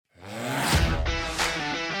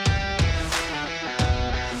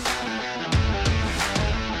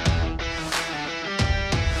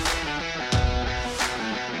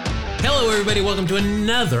everybody. Welcome to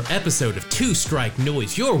another episode of Two Strike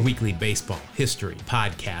Noise, your weekly baseball history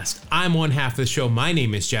podcast. I'm one half of the show. My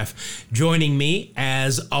name is Jeff. Joining me,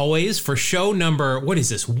 as always, for show number,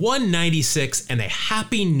 196, and a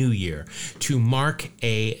happy new year to Mark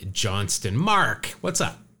A. Johnston. Mark, what's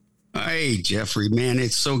up? Hey, Jeffrey, man,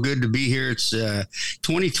 it's so good to be here. It's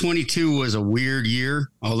 2022 was a weird year,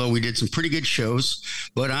 although we did some pretty good shows,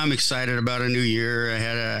 but I'm excited about a new year. I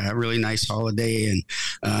had a really nice holiday,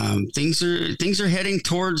 and things are heading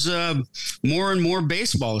towards more and more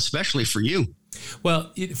baseball, especially for you.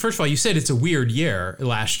 Well, first of all, you said it's a weird year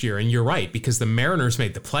last year, and you're right, because the Mariners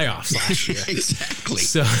made the playoffs last year. Exactly.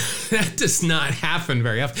 So that does not happen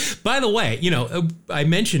very often. By the way, I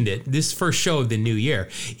mentioned it, this first show of the new year.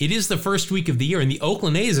 It is the first week of the year, and the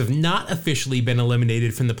Oakland A's have not officially been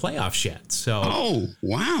eliminated from the playoffs yet. So, oh,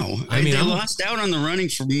 wow. They lost out on the running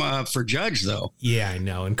for Judge, though. Yeah, I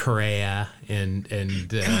know. And Correa and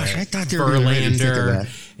Gosh, I thought they were Verlander.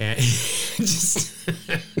 And just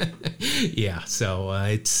yeah, so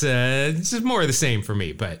it's just more of the same for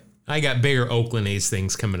me, but I got bigger Oakland A's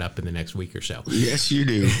things coming up in the next week or so. Yes, you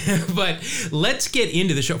do. But let's get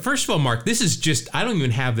into the show. First of all, Mark, this is just, I don't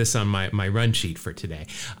even have this on my run sheet for today.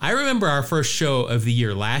 I remember our first show of the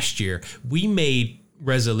year last year, we made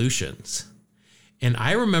resolutions. And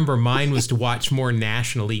I remember mine was to watch more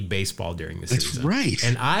National League baseball during the season. That's right.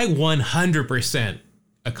 And I 100%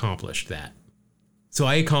 accomplished that. So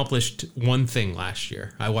I accomplished one thing last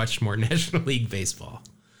year. I watched more National League baseball.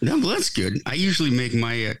 No, well, that's good. I usually make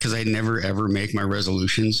my, because I never ever make my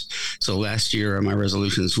resolutions. So last year my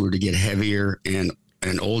resolutions were to get heavier and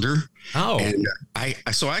older. Oh. And I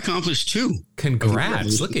accomplished two.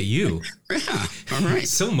 Congrats. Look at you. Yeah. All right.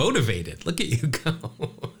 So motivated. Look at you go.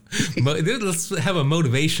 Let's have a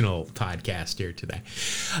motivational podcast here today.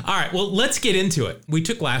 All right. Well, let's get into it. We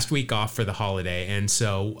took last week off for the holiday. And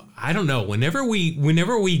so I don't know, whenever we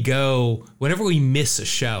miss a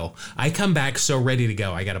show, I come back so ready to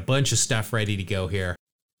go. I got a bunch of stuff ready to go here.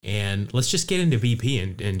 And let's just get into VP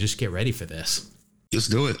and just get ready for this. Let's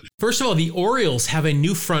do it. First of all, the Orioles have a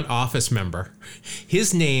new front office member.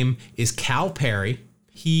 His name is Cal Perry.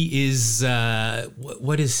 He is,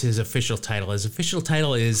 what is his official title? His official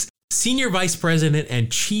title is Senior Vice President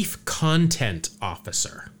and Chief Content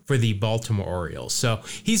Officer for the Baltimore Orioles. So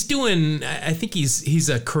he's doing, I think he's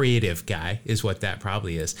a creative guy is what that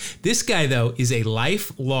probably is. This guy, though, is a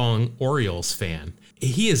lifelong Orioles fan.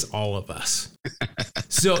 He is all of us.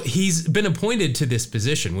 So he's been appointed to this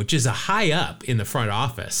position, which is a high up in the front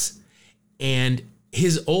office. And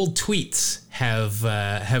his old tweets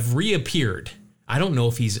have reappeared. I don't know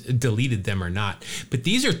if he's deleted them or not, but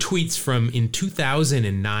these are tweets from in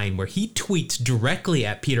 2009 where he tweets directly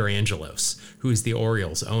at Peter Angelos, who is the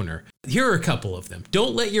Orioles owner. Here are a couple of them.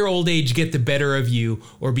 Don't let your old age get the better of you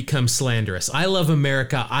or become slanderous. I love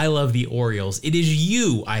America. I love the Orioles. It is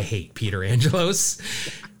you I hate, Peter Angelos.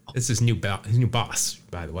 This is his new boss,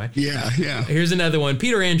 by the way. Yeah. Here's another one.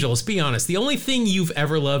 Peter Angelos, be honest. The only thing you've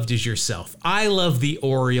ever loved is yourself. I love the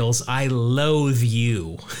Orioles. I loathe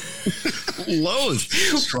you. Loathe.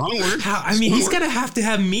 Strong word. He's going to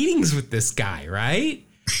have meetings with this guy, right?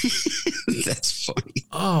 That's funny.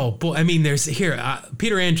 Oh, boy. There's here.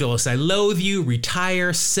 Peter Angelos, I loathe you.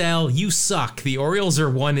 Retire. Sell. You suck. The Orioles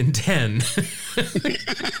are 1-10.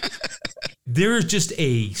 There's just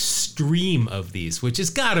a stream of these, which has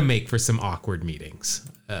got to make for some awkward meetings.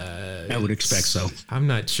 I would expect so. I'm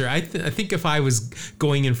not sure. I think if I was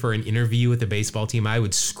going in for an interview with the baseball team, I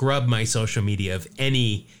would scrub my social media of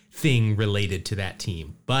anything related to that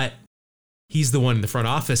team. But he's the one in the front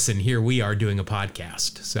office, and here we are doing a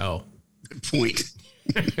podcast. So, good point.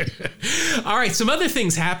 All right, some other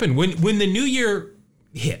things happen when the new year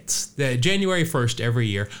hits. The January 1st every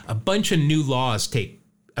year, a bunch of new laws take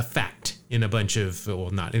effect in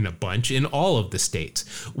in all of the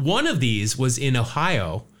states. One of these was in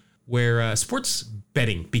Ohio, where sports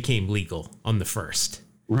betting became legal on the 1st.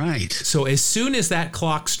 Right. So as soon as that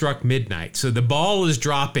clock struck midnight, so the ball is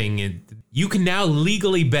dropping, and you can now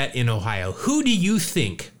legally bet in Ohio. Who do you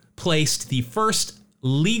think placed the first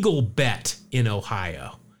legal bet in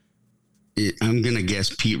Ohio? I'm going to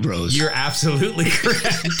guess Pete Rose. You're absolutely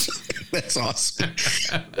correct. That's awesome.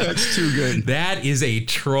 That's too good. That is a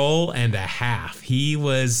troll and a half. He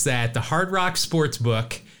was at the Hard Rock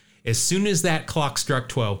Sportsbook. As soon as that clock struck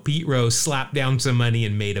 12, Pete Rose slapped down some money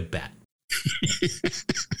and made a bet.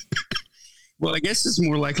 Well, I guess it's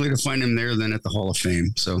more likely to find him there than at the Hall of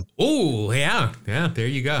Fame. So. Oh, yeah. Yeah, there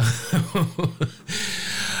you go.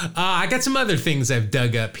 I got some other things I've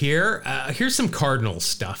dug up here. Here's some Cardinals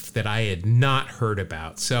stuff that I had not heard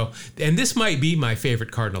about. So, and this might be my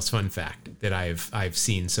favorite Cardinals fun fact. that I've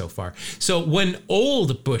seen so far. So when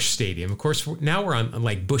old Busch Stadium, of course, now we're on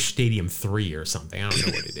like Busch Stadium 3 or something. I don't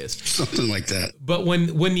know what it is. Something like that. But when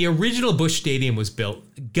the original Busch Stadium was built,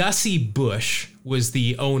 Gussie Busch was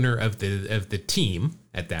the owner of the team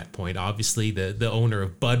at that point, obviously the owner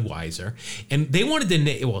of Budweiser. And they wanted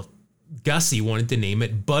to Gussie wanted to name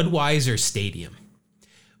it Budweiser Stadium.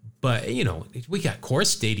 But, we got Coors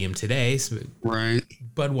Stadium today. So right.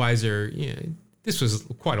 Budweiser, this was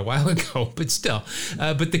quite a while ago, but still.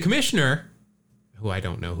 But the commissioner, who I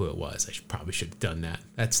don't know who it was, probably should have done that.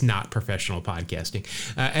 That's not professional podcasting.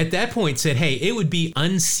 At that point said, hey, it would be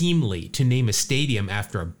unseemly to name a stadium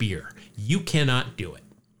after a beer. You cannot do it.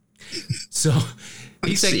 So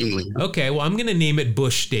he's like, okay, well, I'm going to name it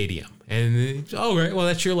Busch Stadium. And, all right, well,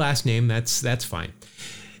 that's your last name. That's fine.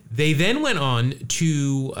 They then went on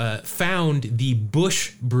to found the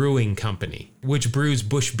Busch Brewing Company, which brews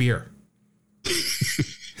Busch beer.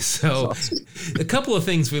 So awesome. A couple of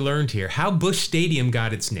things we learned here. How Busch Stadium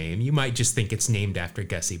got its name. You might just think it's named after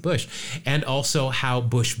Gussie Busch. And also how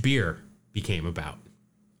Busch beer became about.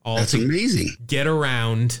 That's amazing. Get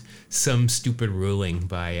around some stupid ruling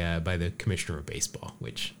by the commissioner of baseball,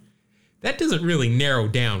 which that doesn't really narrow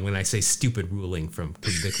down when I say stupid ruling from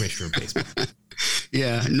the commissioner of baseball.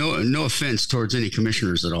 Yeah, no offense towards any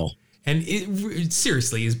commissioners at all. And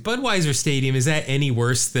seriously, is Budweiser Stadium, is that any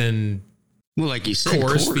worse than like you said,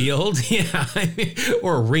 Coors Field? Yeah,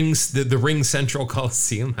 or the Ring Central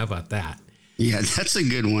Coliseum? How about that? Yeah, that's a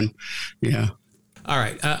good one. Yeah. All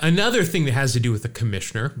right, another thing that has to do with the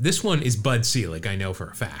commissioner. This one is Bud Selig, I know for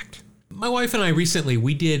a fact. My wife and I recently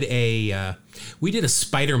we did a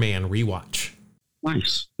Spider-Man rewatch.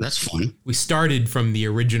 Nice, that's fun. We started from the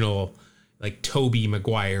original, like Tobey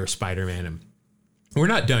Maguire Spider-Man. And we're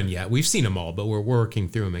not done yet. We've seen them all, but we're working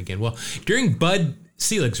through them again. Well, during Bud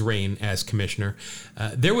Selig's reign as commissioner,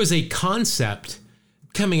 there was a concept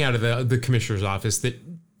coming out of the commissioner's office that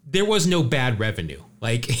there was no bad revenue.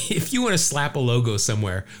 Like, if you want to slap a logo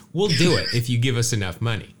somewhere, we'll do it if you give us enough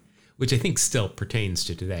money, which I think still pertains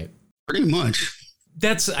to today. Pretty much.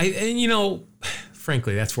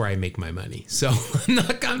 Frankly, that's where I make my money. So I'm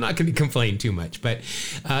not going to complain too much. But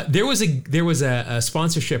there was a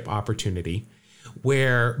sponsorship opportunity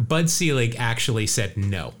where Bud Selig actually said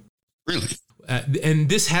no. Really? And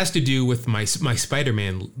this has to do with my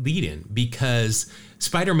Spider-Man lead-in, because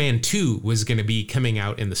Spider-Man 2 was going to be coming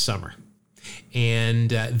out in the summer. And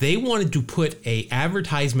they wanted to put a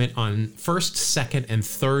advertisement on first, second, and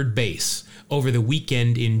third base over the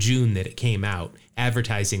weekend in June that it came out,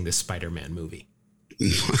 advertising the Spider-Man movie.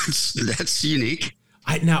 That's unique.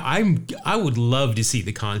 I would love to see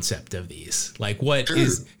the concept of these. Like, what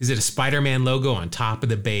is it a Spider-Man logo on top of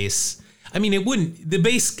the base? I mean, the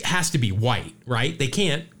base has to be white, right? They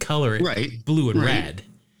can't color it blue and red.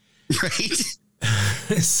 Right.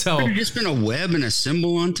 So could have just been a web and a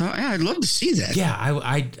symbol on top. Yeah, I'd love to see that. Yeah,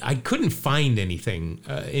 I couldn't find anything,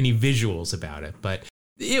 any visuals about it, but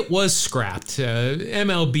it was scrapped.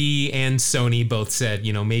 MLB and Sony both said,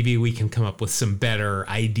 maybe we can come up with some better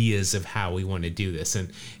ideas of how we want to do this,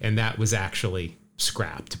 and that was actually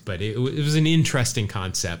scrapped. But it was an interesting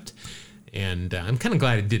concept, and I'm kind of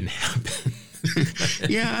glad it didn't happen.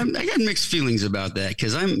 Yeah, I got mixed feelings about that,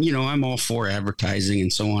 because I'm all for advertising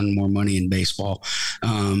and so on, more money in baseball.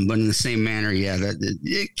 But in the same manner, that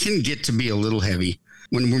it can get to be a little heavy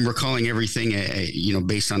when we're calling everything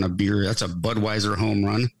based on a beer. That's a Budweiser home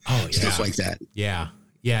run. Oh, yeah. Stuff like that. Yeah,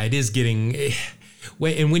 it is getting.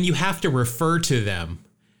 And when you have to refer to them,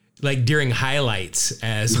 like during highlights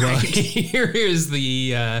as well. Here's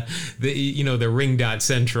the Ring Dot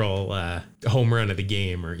Central home run of the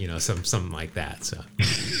game, or something like that. So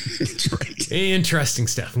that's right. Interesting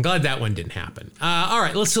stuff. I'm glad that one didn't happen. All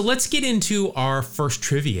right, let's get into our first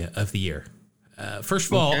trivia of the year. First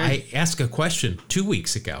of all, I asked a question 2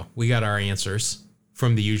 weeks ago. We got our answers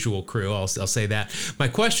from the usual crew. I'll say that. My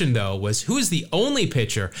question, though, was who is the only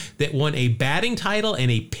pitcher that won a batting title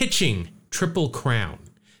and a pitching triple crown?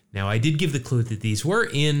 Now, I did give the clue that these were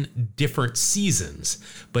in different seasons,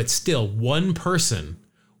 but still one person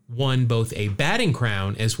won both a batting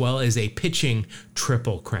crown as well as a pitching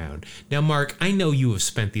triple crown. Now, Mark, I know you have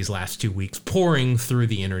spent these last 2 weeks pouring through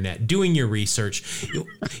the internet, doing your research.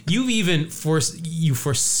 You've even forsaken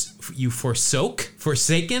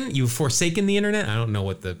the internet. I don't know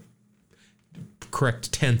what the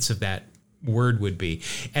correct tense of that word would be,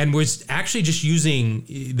 and was actually just using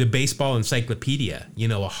the baseball encyclopedia,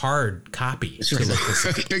 a hard copy to look this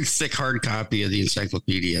up. Big thick hard copy of the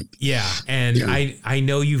encyclopedia. Yeah, and I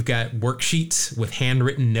know you've got worksheets with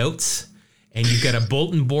handwritten notes, and you've got a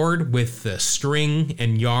bulletin board with string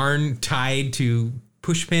and yarn tied to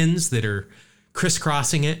push pins that are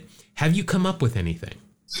crisscrossing it. Have you come up with anything?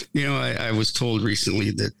 I was told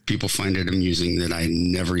recently that people find it amusing that I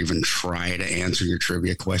never even try to answer your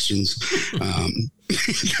trivia questions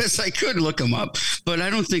because I could look them up, but I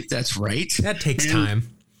don't think that's right. That takes time.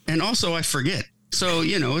 And also I forget. So,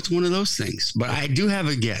 it's one of those things, but I do have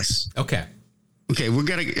a guess. Okay. Okay.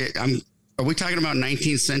 Are we talking about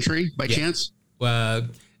 19th century by chance?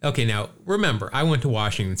 Okay. Now remember, I went to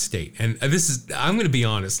Washington State, and I'm going to be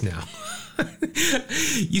honest now.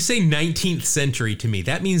 You say 19th century to me.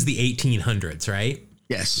 That means the 1800s, right?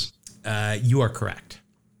 Yes. You are correct.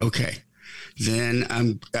 Okay.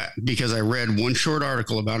 Then because I read one short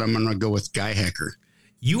article about him, I'm going to go with Guy Hecker.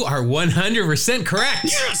 You are 100% correct.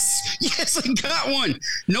 Yes, I got one.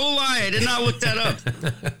 No lie, I did not look that up.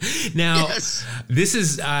 Now, This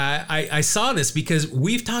is, I saw this because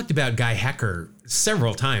we've talked about Guy Hecker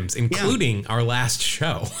several times, including our last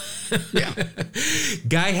show. Yeah.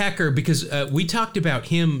 Guy Hecker, because we talked about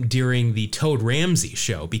him during the Toad Ramsey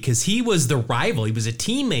show, because he was the rival. He was a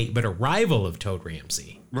teammate, but a rival of Toad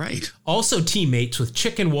Ramsey. Right. Also teammates with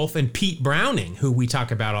Chicken Wolf and Pete Browning, who we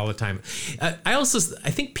talk about all the time. I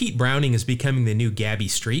think Pete Browning is becoming the new Gabby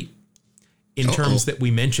Street in terms that we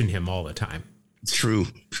mention him all the time. True.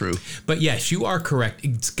 But yes, you are correct.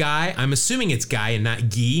 It's Guy. I'm assuming it's Guy and not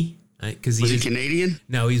Guy. Was he Canadian?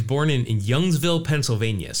 No, he's born in Youngsville,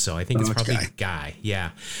 Pennsylvania. So I think it's probably Guy.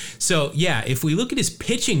 Yeah. So yeah, if we look at his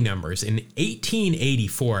pitching numbers in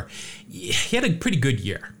 1884, he had a pretty good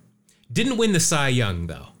year. Didn't win the Cy Young,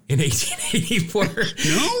 though, in 1884.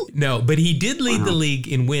 No, but he did lead the league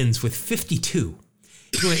in wins with 52.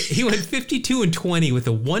 He went 52-20 with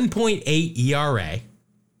a 1.8 ERA.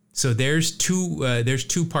 So there's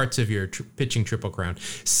two parts of your pitching triple crown.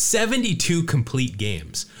 72 complete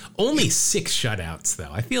games. Only 6 shutouts,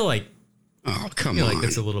 though. I feel like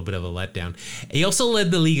that's a little bit of a letdown. He also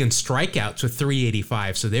led the league in strikeouts with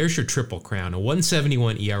 385. So there's your triple crown, a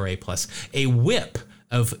 171 ERA plus a WHIP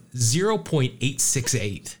of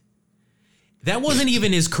 0.868. That wasn't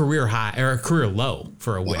even his career high or career low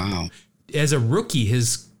for a WHIP. Wow. As a rookie,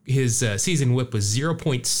 his season WHIP was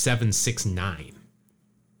 0.769.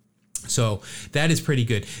 So that is pretty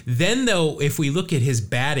good. Then, though, if we look at his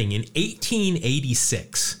batting in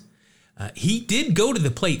 1886, he did go to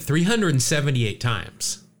the plate 378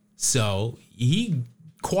 times. So he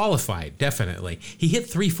qualified, definitely. He hit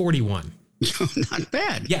 341. Not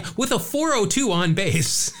bad. Yeah, with a 402 on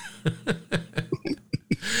base.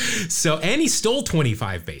 So, and he stole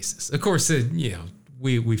 25 bases. Of course,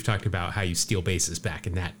 we've talked about how you steal bases back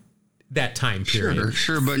in that time period.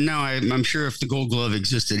 Sure. But now I'm sure if the Gold Glove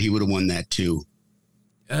existed, he would have won that too.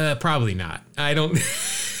 Probably not. I don't.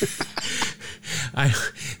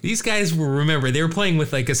 These guys will remember they were playing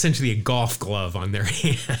with essentially a golf glove on their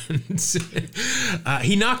hands.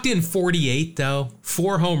 He knocked in 48 though,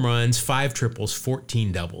 4 home runs, 5 triples,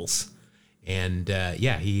 14 doubles, and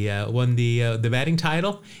he won the batting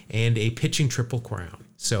title and a pitching triple crown.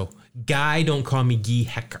 So Guy, don't call me Guy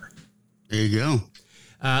Hecker. There you go.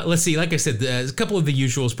 Let's see. Like I said, a couple of the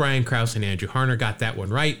usuals. Brian Krause and Andrew Harner got that one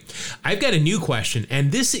right. I've got a new question,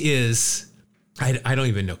 and this is. I don't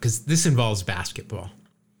even know because this involves basketball.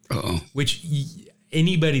 Which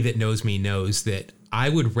anybody that knows me knows that I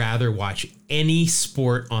would rather watch any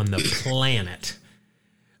sport on the planet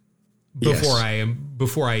before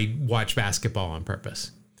I watch basketball on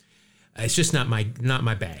purpose. It's just not my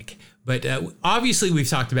bag. But obviously we've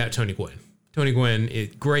talked about Tony Gwynn. Tony Gwynn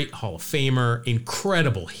is great Hall of Famer,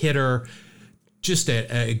 incredible hitter, just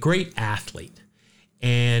a great athlete.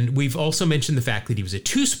 And we've also mentioned the fact that he was a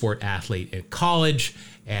 2-sport athlete in college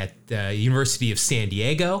at the University of San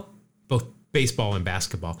Diego, both baseball and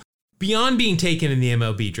basketball. Beyond being taken in the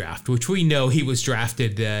MLB draft, which we know he was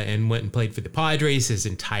drafted and went and played for the Padres his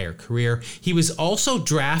entire career, he was also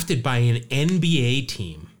drafted by an NBA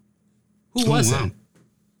team. Who was it?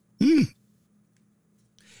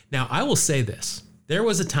 Now, I will say this. There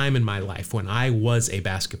was a time in my life when I was a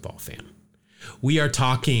basketball fan. We are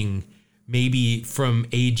talking maybe from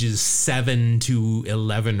ages 7 to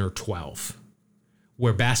 11 or 12,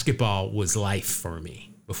 where basketball was life for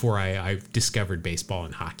me before I discovered baseball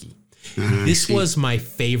and hockey. This was my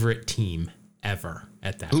favorite team ever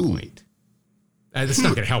at that point. That's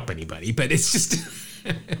not going to help anybody, but it's just...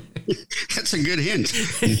 That's a good hint.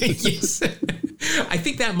 Yes. I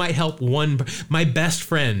think that might help my best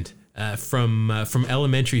friend from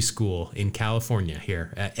elementary school in California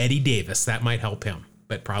here, Eddie Davis. That might help him,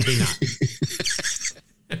 but probably not.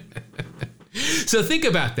 So think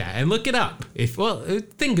about that and look it up.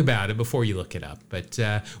 Think about it before you look it up. But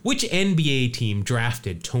which NBA team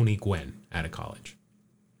drafted Tony Gwynn out of college?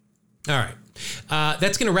 All right.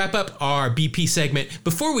 That's going to wrap up our BP segment.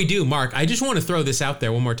 Before we do, Mark, I just want to throw this out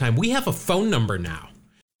there one more time. We have a phone number now.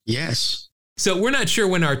 Yes. So we're not sure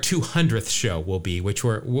when our 200th show will be, which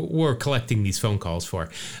we're collecting these phone calls for.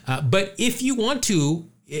 But if you want to,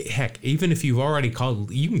 heck, even if you've already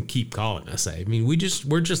called, you can keep calling us. I mean, we're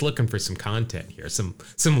just looking for some content here, some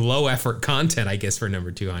low effort content, I guess, for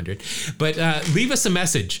number 200. But leave us a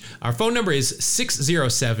message. Our phone number is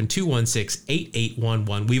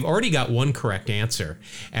 607-216-8811. We've already got one correct answer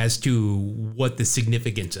as to what the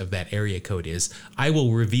significance of that area code is. I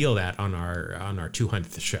will reveal that on our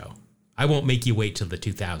 200th show. I won't make you wait till the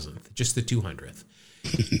 2000th, just the 200th.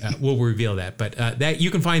 We'll reveal that, but that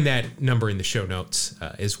you can find that number in the show notes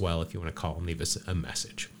as well if you want to call and leave us a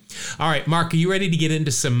message. All right, Mark, are you ready to get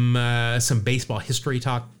into some baseball history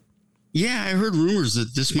talk? Yeah, I heard rumors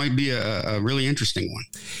that this might be a really interesting one.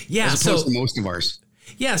 Yeah, as opposed to most of ours.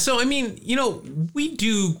 Yeah, so I mean, we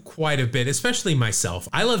do quite a bit, especially myself.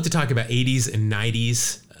 I love to talk about 80s and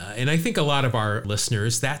 90s, and I think a lot of our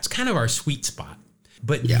listeners, that's kind of our sweet spot.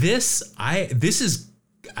 But yeah. This is,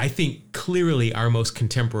 I think, clearly our most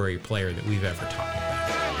contemporary player that we've ever talked about.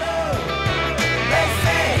 They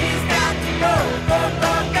say he's got to go,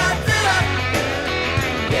 Godzilla.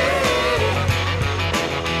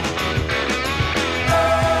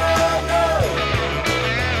 Oh no,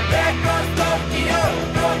 there goes Tokyo,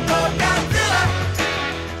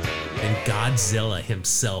 And Godzilla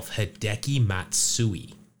himself, Hideki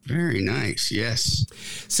Matsui. Very nice, yes.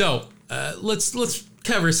 So let's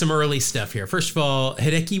cover some early stuff here. First of all,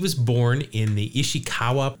 Hideki was born in the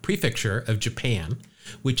Ishikawa prefecture of Japan,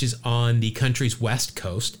 which is on the country's west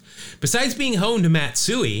coast. Besides being home to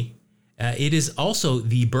Matsui, it is also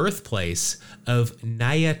the birthplace of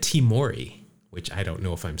Naya Timori, which I don't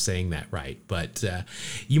know if I'm saying that right, but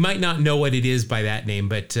you might not know what it is by that name,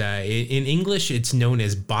 but in English, it's known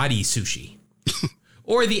as body sushi,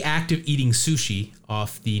 or the act of eating sushi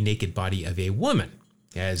off the naked body of a woman,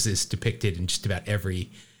 as is depicted in just about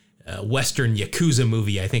every Western Yakuza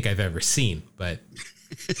movie I think I've ever seen. But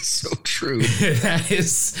it's so true. That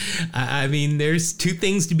is, I mean, there's two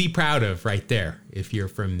things to be proud of right there if you're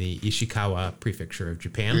from the Ishikawa prefecture of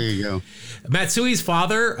Japan. There you go. Matsui's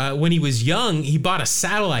father, when he was young, he bought a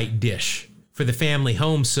satellite dish for the family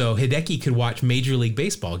home so Hideki could watch Major League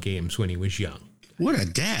Baseball games when he was young. What a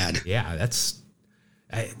dad. Yeah,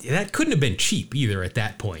 that couldn't have been cheap either at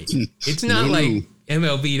that point. It's not like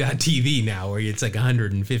MLB.TV now where it's like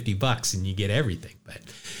 $150 and you get everything. But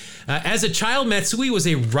as a child, Matsui was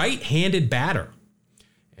a right-handed batter.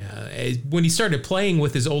 When he started playing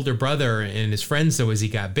with his older brother and his friends, though, as he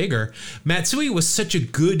got bigger, Matsui was such a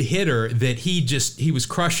good hitter that he was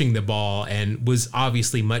crushing the ball and was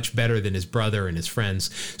obviously much better than his brother and his friends.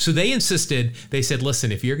 So they said,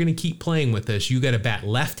 listen, if you're going to keep playing with us, you got to bat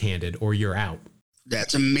left-handed or you're out.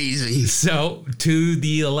 That's amazing. So to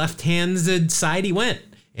the left-handed side he went.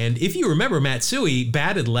 And if you remember, Matsui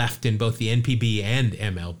batted left in both the NPB and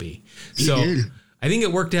MLB. So I think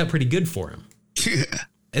it worked out pretty good for him. Yeah.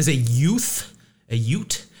 As a Ute,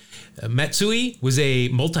 Matsui was a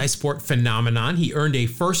multi-sport phenomenon. He earned a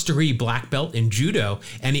first-degree black belt in judo,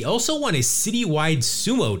 and he also won a citywide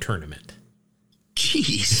sumo tournament.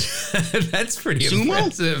 Jeez. That's pretty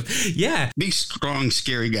impressive. Yeah. Big, strong,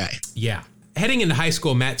 scary guy. Yeah. Heading into high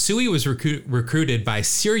school, Matsui was recruited by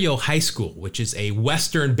Seiryo High School, which is a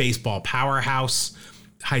Western baseball powerhouse.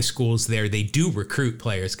 High schools there, they do recruit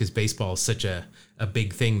players because baseball is such a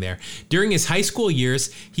big thing there. During his high school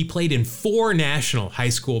years, he played in 4 national high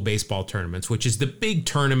school baseball tournaments, which is the big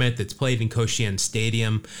tournament that's played in Koshien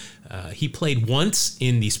Stadium. He played once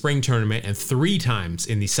in the spring tournament and 3 times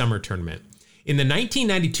in the summer tournament. In the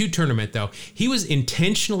 1992 tournament, though, he was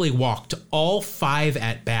intentionally walked all 5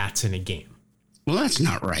 at-bats in a game. Well, that's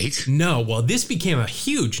not right. No, well, this became a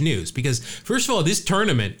huge news because, first of all, this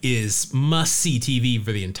tournament is must-see TV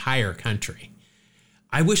for the entire country.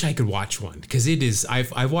 I wish I could watch one because it is.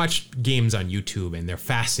 I've watched games on YouTube and they're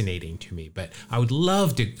fascinating to me, but I would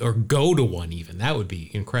love to or go to one even. That would be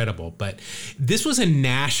incredible. But this was a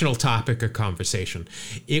national topic of conversation.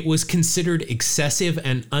 It was considered excessive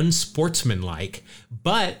and unsportsmanlike,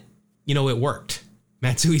 but it worked.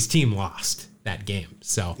 Matsui's team lost that game.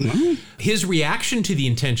 So his reaction to the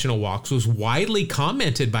intentional walks was widely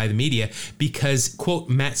commented by the media because, quote,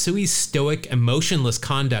 Matsui's stoic, emotionless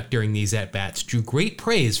conduct during these at-bats drew great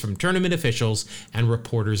praise from tournament officials and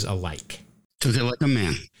reporters alike. Took it like a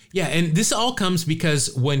man. Yeah, and this all comes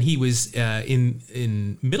because when he was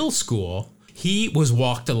in middle school, he was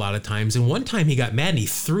walked a lot of times, and one time he got mad and he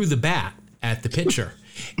threw the bat at the pitcher.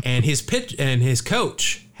 And his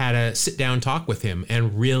coach had a sit down talk with him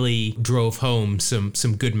and really drove home some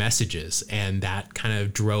good messages. And that kind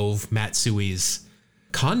of drove Matsui's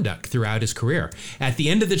conduct throughout his career. At the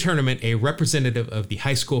end of the tournament, a representative of the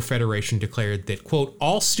high school federation declared that, quote,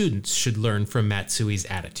 all students should learn from Matsui's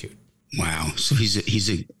attitude. Wow. So he's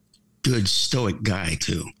a good stoic guy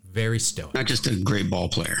too. Very stoic. Not just a great ball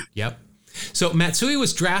player. Yep. So Matsui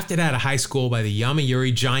was drafted out of high school by the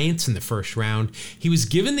Yomiuri Giants in the first round. He was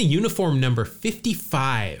given the uniform number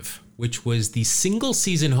 55, which was the single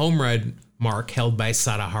season home run mark held by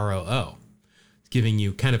Sadaharu Oh. Giving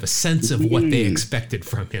you kind of a sense of what they expected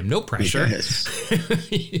from him. No pressure. Yes.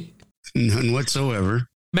 None whatsoever.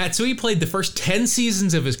 Matsui played the first 10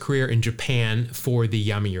 seasons of his career in Japan for the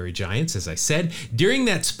Yomiuri Giants, as I said. During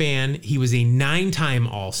that span, he was a 9-time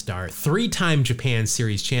All-Star, 3-time Japan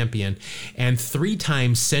Series champion, and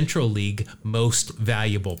 3-time Central League Most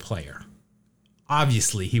Valuable Player.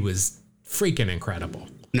 Obviously, he was freaking incredible.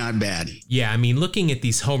 Not bad. Yeah, I mean, looking at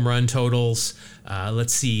these home run totals,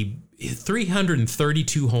 let's see,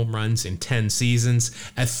 332 home runs in 10 seasons,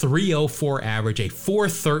 a 304 average, a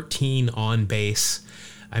 413 on base.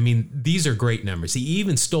 I mean, these are great numbers. He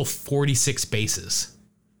even stole 46 bases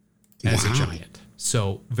as a Giant.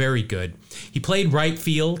 So very good. He played right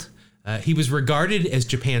field. He was regarded as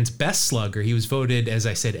Japan's best slugger. He was voted, as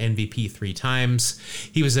I said, MVP 3 times.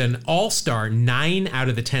 He was an all-star 9 out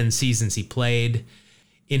of the 10 seasons he played.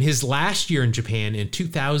 In his last year in Japan, in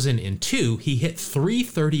 2002, he hit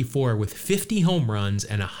 .334 with 50 home runs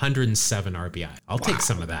and 107 RBI. I'll take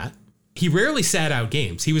some of that. He rarely sat out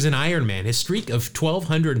games. He was an Ironman. His streak of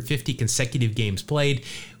 1,250 consecutive games played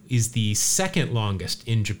is the second longest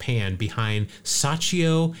in Japan, behind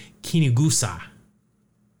Sachio Kinigusa.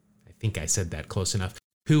 I think I said that close enough.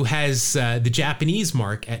 Who has the Japanese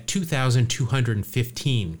mark at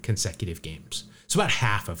 2,215 consecutive games. So about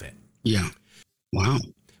half of it. Yeah. Wow.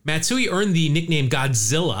 Matsui earned the nickname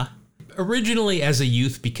Godzilla, originally as a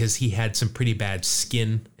youth because he had some pretty bad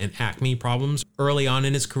skin and acne problems early on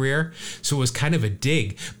in his career, so it was kind of a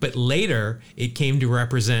dig. But later, it came to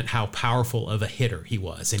represent how powerful of a hitter he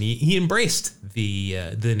was, and he embraced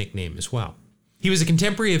the nickname as well. He was a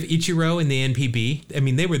contemporary of Ichiro in the NPB. I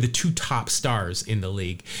mean, they were the 2 top stars in the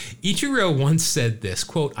league. Ichiro once said this,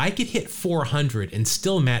 quote, "I could hit 400 and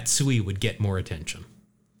still Matsui would get more attention."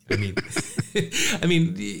 I mean,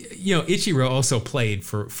 you know, Ichiro also played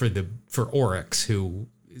for Oryx, who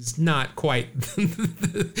is not quite.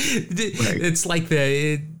 It's like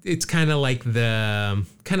it's kind of like the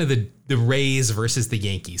Rays versus the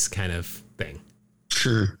Yankees kind of thing.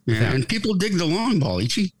 Sure, yeah, and people dig the long ball,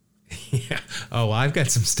 Ichi. Yeah. Oh, well, I've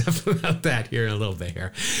got some stuff about that here in a little bit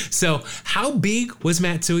here. So, how big was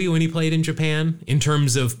Matsui when he played in Japan in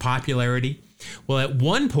terms of popularity? Well, at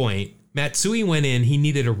one point, Matsui went in, he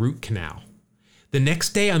needed a root canal. The next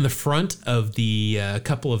day on the front of the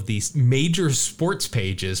couple of these major sports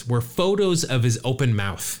pages were photos of his open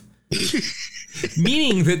mouth.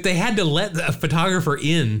 Meaning that they had to let a photographer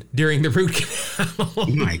in during the root canal. Oh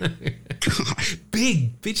my God.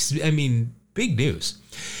 Big news.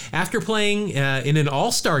 After playing in an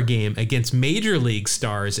all-star game against major league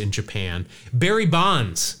stars in Japan, Barry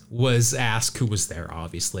Bonds was asked, who was there,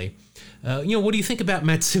 obviously, what do you think about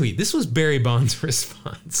Matsui? This was Barry Bonds'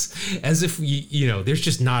 response, as if, there's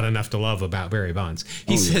just not enough to love about Barry Bonds.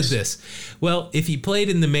 He said this, well, if he played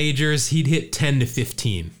in the majors, he'd hit 10 to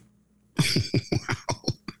 15. Wow.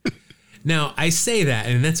 Now, I say that,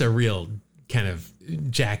 and that's a real kind of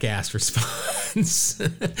jackass response.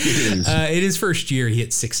 In his first year, he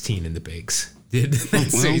hit 16 in the bigs.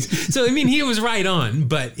 So, I mean, he was right on,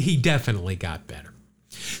 but he definitely got better.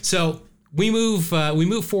 So we move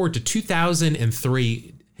forward to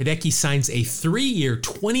 2003. Hideki signs a 3-year,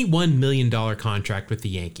 $21 million contract with the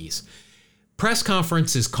Yankees. Press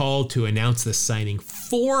conference is called to announce the signing.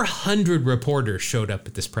 400 reporters showed up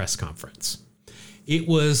at this press conference. It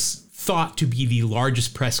was thought to be the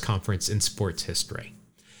largest press conference in sports history.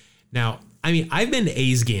 Now, I mean, I've been to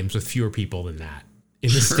A's games with fewer people than that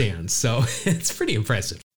in the stands, so it's pretty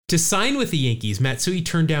impressive. To sign with the Yankees, Matsui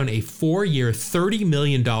turned down a 4-year, $30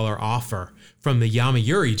 million offer from the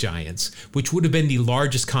Yomiuri Giants, which would have been the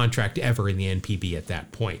largest contract ever in the NPB at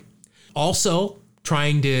that point. Also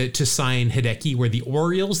trying to sign Hideki were the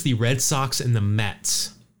Orioles, the Red Sox, and the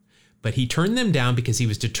Mets. But he turned them down because he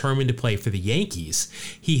was determined to play for the Yankees.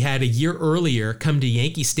 He had a year earlier come to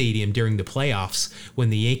Yankee Stadium during the playoffs when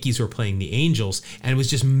the Yankees were playing the Angels and was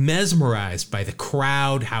just mesmerized by the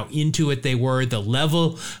crowd, how into it they were, the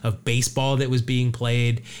level of baseball that was being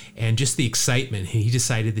played, and just the excitement. He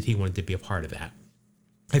decided that he wanted to be a part of that.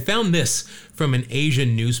 I found this from an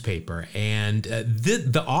Asian newspaper, and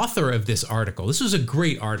the author of this article, this was a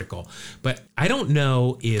great article, but I don't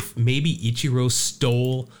know if maybe Ichiro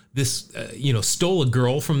stole this, stole a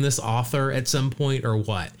girl from this author at some point or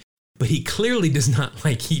what, but he clearly does not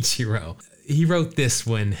like Ichiro. He wrote this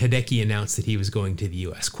when Hideki announced that he was going to the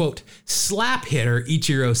U.S. Quote, slap hitter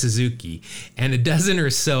Ichiro Suzuki and a dozen or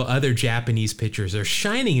so other Japanese pitchers are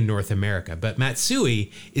shining in North America, but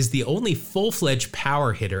Matsui is the only full-fledged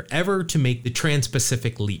power hitter ever to make the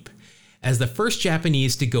Trans-Pacific leap. As the first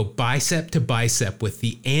Japanese to go bicep to bicep with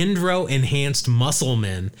the andro-enhanced muscle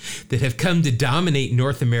men that have come to dominate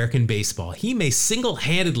North American baseball, he may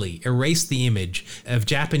single-handedly erase the image of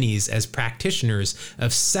Japanese as practitioners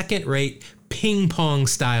of second-rate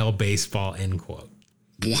ping-pong-style baseball, end quote.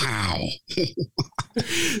 Wow.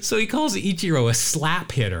 So he calls Ichiro a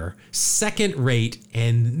slap hitter, second-rate,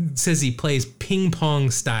 and says he plays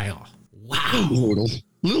ping-pong style. Wow. Brutal.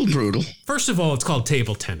 Little brutal. First of all, it's called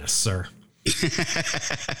table tennis, sir.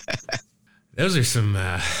 Those are some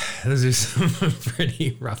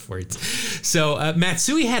pretty rough words. So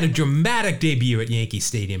Matsui had a dramatic debut at Yankee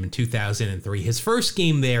Stadium in 2003. His first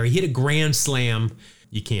game there, he hit a grand slam.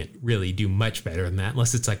 You can't really do much better than that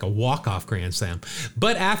unless it's like a walk-off grand slam.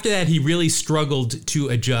 But after that, he really struggled to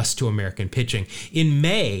adjust to American pitching. In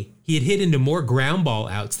May, he had hit into more ground ball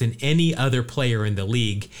outs than any other player in the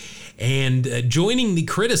league. And joining the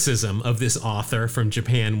criticism of this author from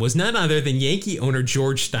Japan was none other than Yankee owner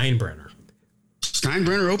George Steinbrenner.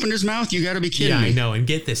 Steinbrenner opened his mouth? You got to be kidding me. Yeah, I know. And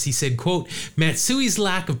get this. He said, quote, Matsui's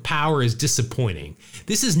lack of power is disappointing.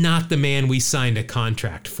 This is not the man we signed a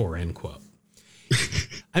contract for, end quote.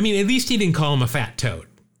 I mean, at least he didn't call him a fat toad.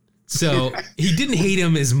 So he didn't hate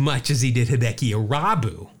him as much as he did Hideki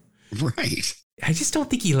Irabu. Right. I just don't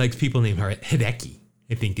think he likes people named Hideki,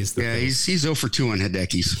 I think is the thing. He's 0 for 2 on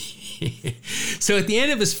Hidekis. So at the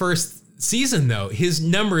end of his first season, though, his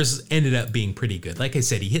numbers ended up being pretty good. Like I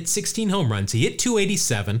said, he hit 16 home runs. He hit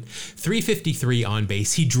 287, 353 on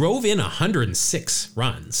base. He drove in 106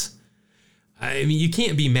 runs. I mean, you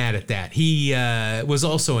can't be mad at that. He was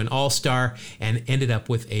also an all-star and ended up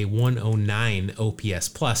with a 109 OPS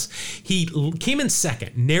plus. He came in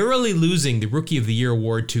second, narrowly losing the Rookie of the Year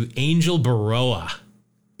award to Angel Baroa.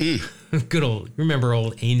 Good old, remember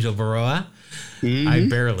old Angel Baroa? Mm-hmm. I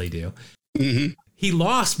barely do. Mm-hmm. He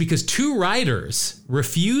lost because two writers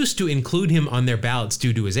refused to include him on their ballots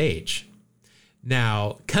due to his age.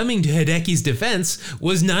 Now, coming to Hideki's defense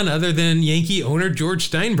was none other than Yankee owner George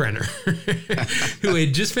Steinbrenner, who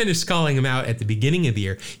had just finished calling him out at the beginning of the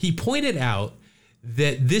year. He pointed out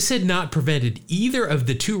that this had not prevented either of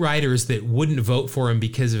the two writers that wouldn't vote for him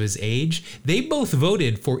because of his age. They both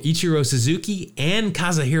voted for Ichiro Suzuki and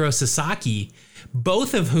Kazuhiro Sasaki,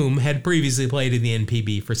 both of whom had previously played in the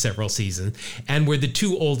NPB for several seasons and were the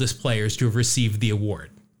two oldest players to have received the award.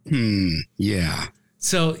 Yeah.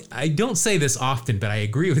 So I don't say this often, but I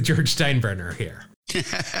agree with George Steinbrenner here.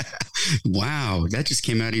 Wow, that just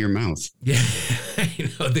came out of your mouth. Yeah, I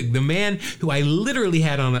know, the man who I literally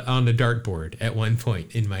had on a dartboard at one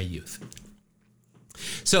point in my youth.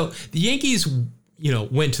 So the Yankees,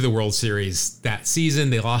 went to the World Series that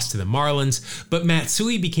season. They lost to the Marlins, but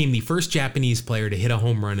Matsui became the first Japanese player to hit a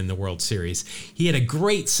home run in the World Series. He had a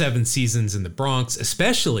great 7 seasons in the Bronx,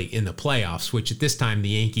 especially in the playoffs, which at this time the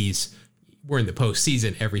Yankees were in the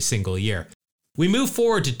postseason every single year. We move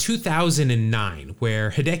forward to 2009,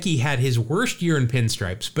 where Hideki had his worst year in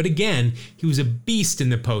pinstripes, but again, he was a beast in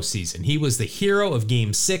the postseason. He was the hero of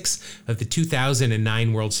Game 6 of the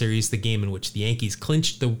 2009 World Series, the game in which the Yankees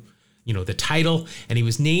clinched the title, and he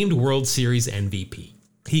was named World Series MVP.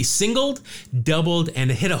 He singled, doubled, and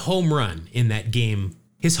hit a home run in that game.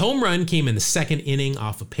 His home run came in the second inning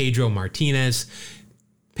off of Pedro Martinez.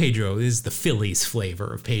 Pedro is the Phillies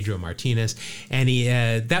flavor of Pedro Martinez, and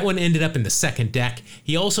that one ended up in the second deck.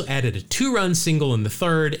 He also added a 2-run single in the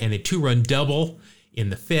third and a 2-run double in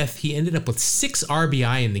the fifth. He ended up with 6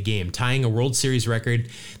 RBI in the game, tying a World Series record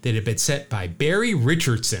that had been set by Barry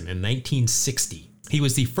Richardson in 1960. He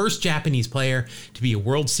was the first Japanese player to be a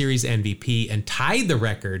World Series MVP and tied the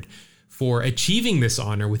record for achieving this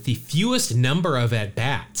honor with the fewest number of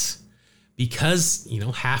at-bats. Because,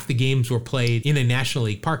 half the games were played in a National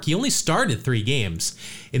League park, he only started 3 games.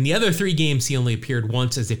 In the other 3 games, he only appeared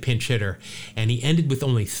once as a pinch hitter, and he ended with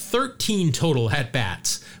only 13 total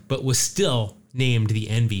at-bats, but was still named the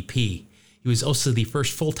MVP. He was also the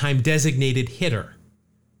first full-time designated hitter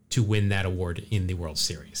to win that award in the World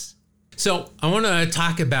Series. So I want to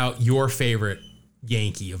talk about your favorite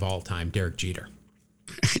Yankee of all time, Derek Jeter.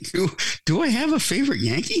 Do I have a favorite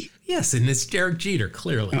Yankee? Yes, and it's Derek Jeter,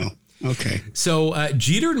 clearly. Oh. Okay. So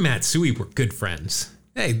Jeter and Matsui were good friends.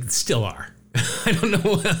 They still are. I don't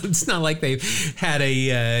know. It's not like they've had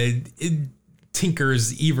a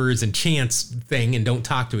Tinkers, Evers, and Chance thing and don't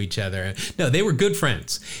talk to each other. No, they were good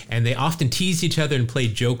friends, and they often teased each other and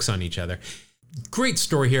played jokes on each other. Great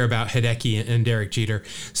story here about Hideki and Derek Jeter.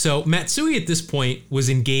 So Matsui at this point was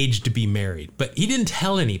engaged to be married, but he didn't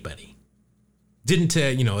tell anybody. Didn't,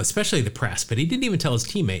 especially the press, but he didn't even tell his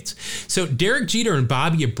teammates. So Derek Jeter and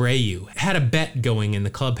Bobby Abreu had a bet going in the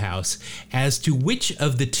clubhouse as to which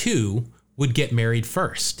of the two would get married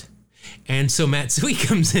first. And so Matsui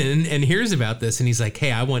comes in and hears about this, and he's like,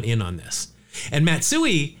 hey, I want in on this. And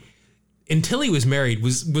Matsui, until he was married,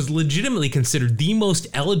 was legitimately considered the most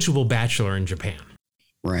eligible bachelor in Japan.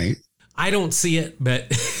 Right. I don't see it,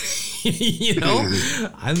 but,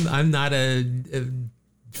 I'm not a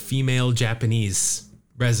female Japanese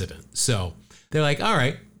resident. So they're like, all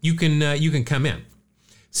right, you can come in.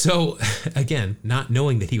 So again, not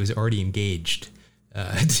knowing that he was already engaged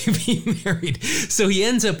to be married. So he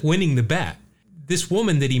ends up winning the bet. This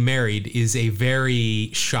woman that he married is a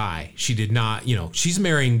very shy. She did not, she's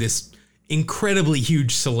marrying this incredibly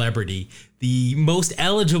huge celebrity, the most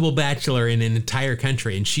eligible bachelor in an entire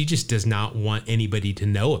country, and she just does not want anybody to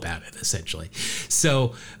know about it, essentially.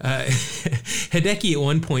 So Hideki at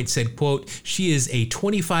one point said, quote, she is a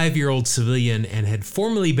 25-year-old civilian and had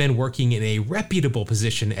formerly been working in a reputable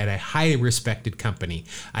position at a highly respected company.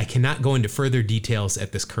 I cannot go into further details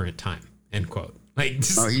at this current time, end quote.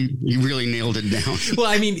 You really nailed it down. Well,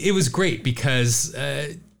 I mean, it was great because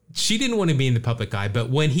she didn't want to be in the public eye, but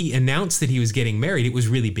when he announced that he was getting married, it was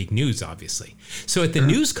really big news, obviously. So at the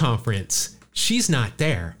news conference, she's not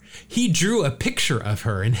there. He drew a picture of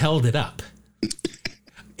her and held it up.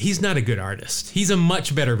 He's not a good artist. He's a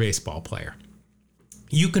much better baseball player.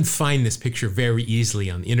 You can find this picture very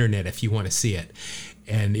easily on the internet if you want to see it.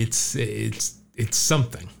 And it's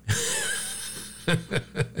something.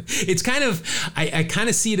 It's kind of, I kind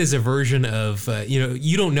of see it as a version of,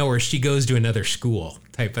 you don't know her, she goes to another school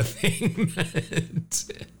type of thing.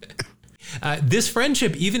 This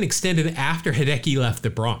friendship even extended after Hideki left the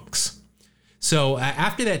Bronx. So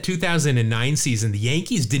after that 2009 season, the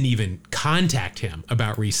Yankees didn't even contact him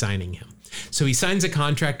about re-signing him. So he signs a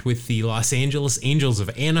contract with the Los Angeles Angels of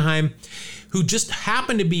Anaheim, who just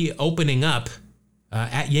happened to be opening up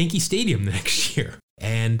at Yankee Stadium the next year.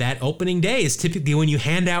 And that opening day is typically when you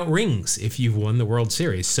hand out rings if you've won the World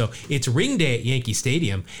Series. So it's ring day at Yankee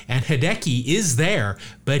Stadium, and Hideki is there,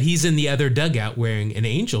 but he's in the other dugout wearing an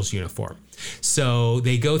Angels uniform. So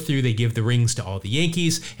they go through, they give the rings to all the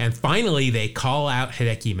Yankees, and finally they call out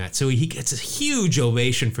Hideki Matsui. He gets a huge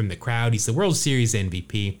ovation from the crowd. He's the World Series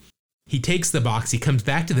MVP. He takes the box. He comes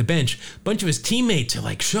back to the bench. A bunch of his teammates are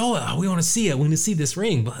like, show it. We want to see it. We want to see this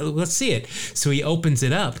ring. Let's see it. So he opens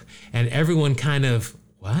it up, and everyone kind of,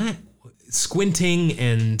 what? Squinting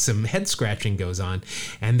and some head scratching goes on.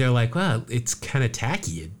 And they're like, well, it's kind of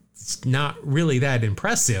tacky. It's not really that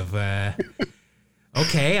impressive.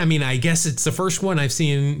 Okay. I mean, I guess it's the first one I've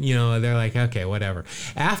seen, they're like, okay, whatever.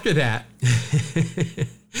 After that,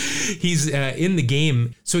 he's in the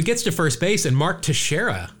game. So he gets to first base, and Mark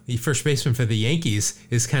Teixeira, the first baseman for the Yankees,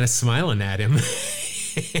 is kind of smiling at him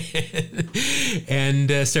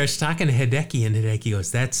and starts talking to Hideki, and Hideki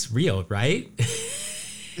goes, that's real, right?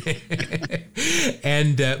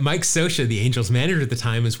 And Mike Scioscia, the Angels manager at the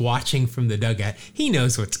time, is watching from the dugout. He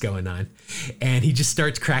knows what's going on, and he just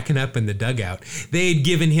starts cracking up in the dugout. They had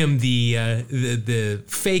given him the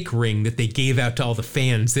fake ring that they gave out to all the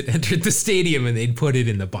fans that entered the stadium, and they'd put it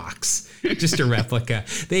in the box, just a replica.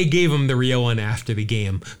 They gave him the real one after the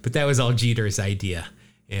game, but that was all Jeter's idea.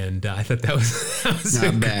 And I thought that was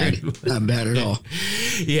not bad. Not bad at all.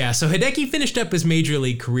 Yeah, so Hideki finished up his major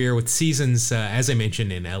league career with seasons, as I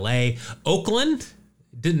mentioned, in L.A. Oakland.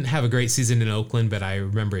 Didn't have a great season in Oakland, but I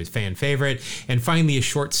remember his fan favorite. And finally, a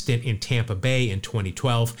short stint in Tampa Bay in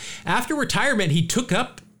 2012. After retirement, he took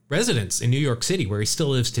up residence in New York City, where he still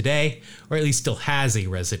lives today, or at least still has a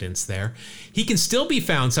residence there. He can still be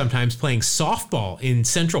found sometimes playing softball in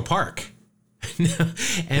Central Park.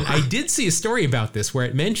 And I did see a story about this where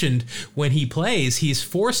it mentioned when he plays, he's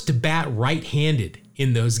forced to bat right-handed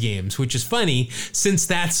in those games, which is funny since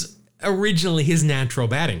that's originally his natural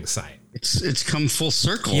batting side. It's come full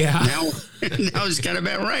circle. Yeah. Now he's got to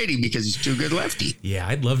bat righty because he's too good lefty. Yeah,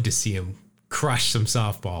 I'd love to see him crush some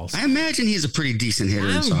softballs. I imagine he's a pretty decent hitter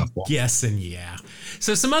in softball. Guessing, yeah.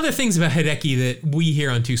 So some other things about Hideki that we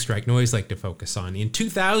here on Two Strike Noise like to focus on. In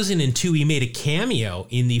 2002, he made a cameo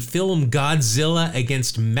in the film Godzilla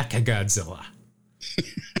against Mechagodzilla.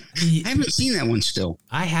 I haven't seen that one still.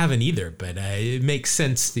 I haven't either, but it makes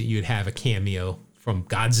sense that you'd have a cameo from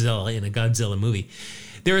Godzilla in a Godzilla movie.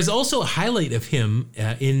 There is also a highlight of him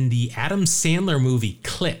in the Adam Sandler movie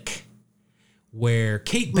Click, where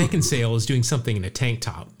Kate Beckinsale is doing something in a tank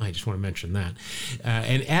top. I just want to mention that.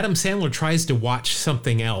 And Adam Sandler tries to watch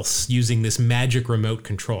something else using this magic remote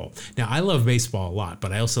control. Now, I love baseball a lot,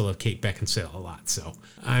 but I also love Kate Beckinsale a lot. So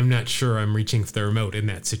I'm not sure I'm reaching for the remote in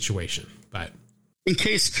that situation. But in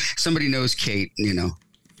case somebody knows Kate,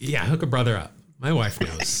 Yeah, hook a brother up. My wife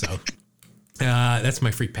knows, so that's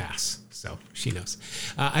my free pass. So she knows.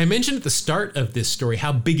 I mentioned at the start of this story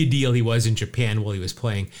how big a deal he was in Japan while he was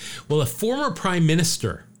playing. Well, a former prime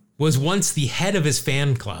minister was once the head of his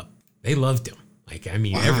fan club. They loved him.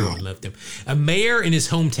 Everyone loved him. A mayor in his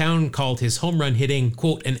hometown called his home run hitting,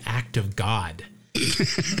 quote, an act of God.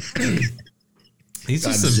 These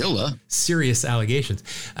are some serious allegations.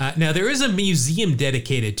 Now, there is a museum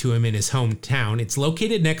dedicated to him in his hometown. It's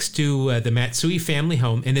located next to the Matsui family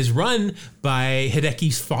home and is run by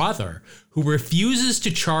Hideki's father, who refuses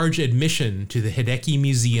to charge admission to the Hideki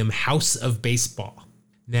Museum House of Baseball.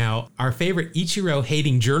 Now, our favorite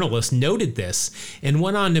Ichiro-hating journalist noted this and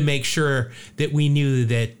went on to make sure that we knew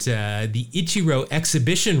that the Ichiro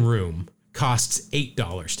exhibition room costs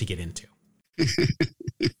 $8 to get into.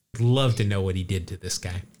 Love to know what he did to this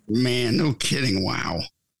guy. Man, no kidding. Wow.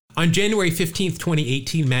 On January 15th,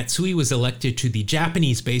 2018, Matsui was elected to the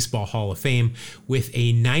Japanese Baseball Hall of Fame with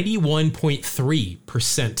a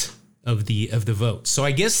 91.3% of the vote. So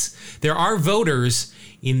I guess there are voters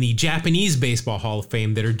in the Japanese Baseball Hall of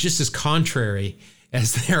Fame that are just as contrary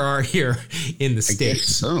as there are here in the States. I guess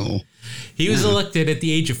so. He was elected at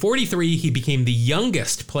the age of 43. He became the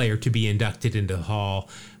youngest player to be inducted into the Hall,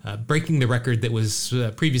 breaking the record that was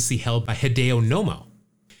previously held by Hideo Nomo.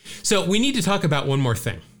 So we need to talk about one more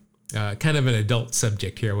thing, kind of an adult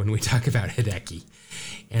subject here when we talk about Hideki,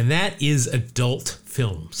 and that is adult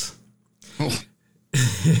films. Oh.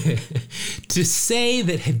 To say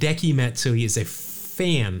that Hideki Matsui is a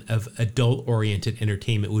fan of adult-oriented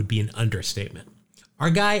entertainment would be an understatement. Our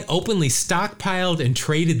guy openly stockpiled and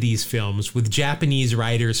traded these films with Japanese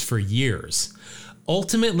writers for years,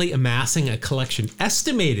 ultimately amassing a collection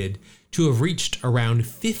estimated to have reached around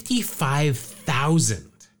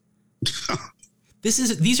 55,000.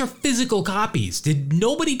 These are physical copies. Did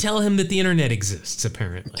nobody tell him that the internet exists,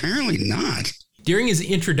 apparently? Apparently not. During his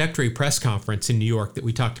introductory press conference in New York that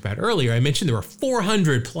we talked about earlier, I mentioned there were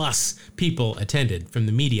 400 plus people attended from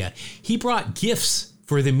the media. He brought gifts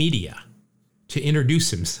for the media to introduce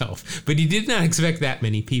himself, but he did not expect that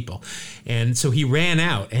many people. And so he ran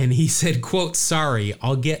out and he said, quote, "Sorry,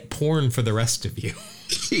 I'll get porn for the rest of you."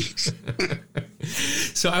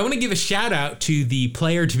 So I want to give a shout out to the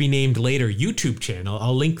Player to Be Named Later YouTube channel.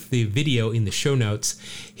 I'll link the video in the show notes.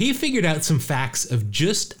 He figured out some facts of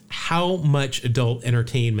just how much adult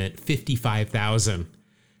entertainment 55,000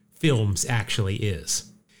 films actually is.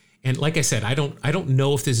 And like I said, I don't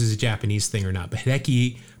know if this is a Japanese thing or not, but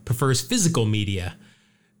Hideki prefers physical media,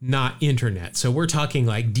 not internet. So we're talking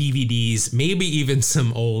like DVDs, maybe even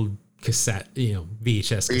some old cassette,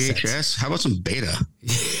 VHS cassettes. VHS? How about some Beta?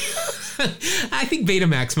 I think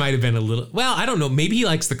Betamax might have been a little, well, I don't know. Maybe he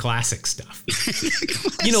likes the classic stuff.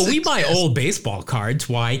 We buy old baseball cards.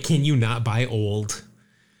 Why can you not buy old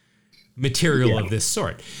material of this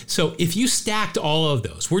sort? So if you stacked all of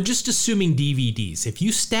those, we're just assuming DVDs. If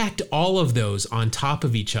you stacked all of those on top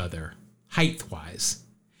of each other, height-wise,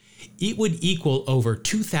 it would equal over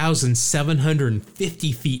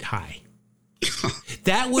 2,750 feet high.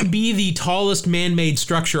 That would be the tallest man-made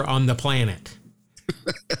structure on the planet.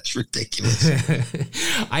 That's ridiculous.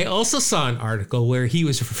 I also saw an article where he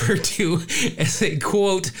was referred to as a,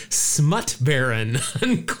 quote, smut baron,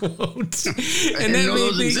 unquote. And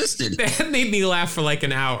that existed. That made me laugh for like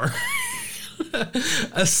an hour.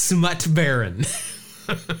 A smut baron.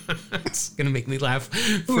 It's going to make me laugh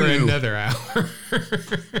for another hour.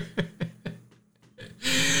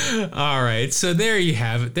 All right, so there you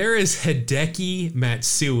have it. There is Hideki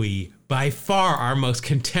Matsui, by far our most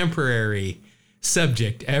contemporary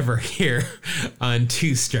subject ever here on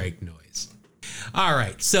Two Strike Noise. All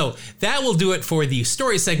right, so that will do it for the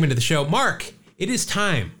story segment of the show. Mark, it is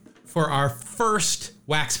time for our first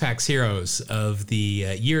Wax Packs Heroes of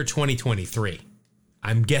the year 2023.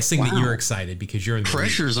 I'm guessing that you're excited because you're in the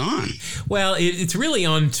pressure's on. Well, it's really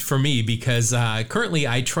on for me because currently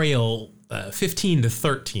I trail 15 to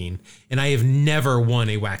 13, and I have never won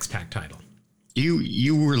a Wax Pack title.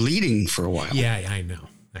 You were leading for a while. Yeah, I know.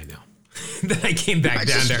 Then I came back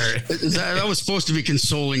down to earth. That was supposed to be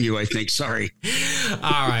consoling you, I think. Sorry.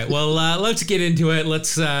 All right. Well, let's get into it.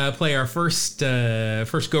 Let's play our first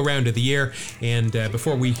go round of the year. And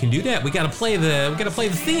before we can do that, we got to play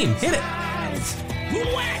the theme. Hit it.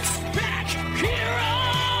 Wax Pack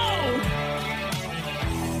Heroes!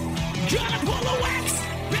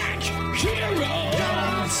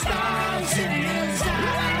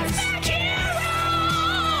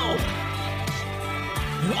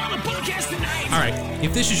 right.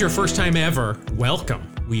 If this is your first time ever, welcome.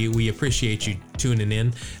 We appreciate you tuning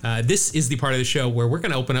in. This is the part of the show where we're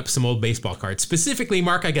going to open up some old baseball cards. Specifically,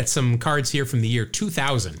 Mark, I got some cards here from the year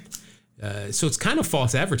 2000. So it's kind of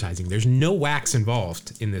false advertising. There's no wax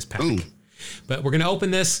involved in this pack. Boom. But we're going to open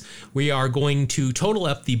this. We are going to total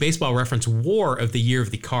up the Baseball Reference WAR of the year of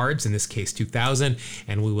the cards, in this case 2000,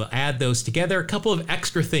 and we will add those together. A couple of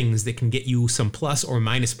extra things that can get you some plus or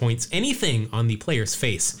minus points. Anything on the player's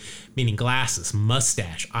face, meaning glasses,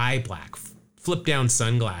 mustache, eye black, flip down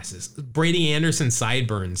sunglasses, Brady Anderson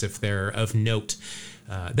sideburns if they're of note.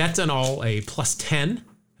 That's on all a plus 10.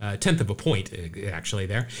 Tenth of a point, actually,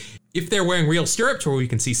 there. If they're wearing real stirrups where we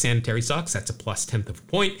can see sanitary socks, that's a plus 10th of a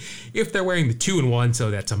point. If they're wearing the 2-in-1, so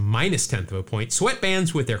that's a minus 10th of a point.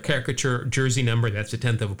 Sweatbands with their caricature jersey number, that's a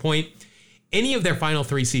 10th of a point. Any of their final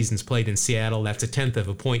 3 seasons played in Seattle, that's a 10th of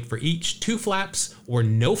a point for each. 2 flaps or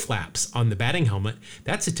no flaps on the batting helmet,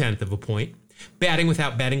 that's a 10th of a point. Batting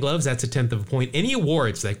without batting gloves, that's a 10th of a point. Any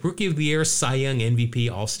awards like Rookie of the Year, Cy Young, MVP,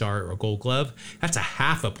 All-Star, or Gold Glove, that's a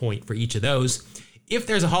half a point for each of those. If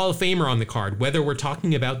there's a Hall of Famer on the card, whether we're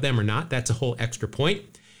talking about them or not, that's a whole extra point.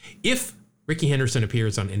 If Ricky Henderson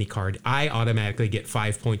appears on any card, I automatically get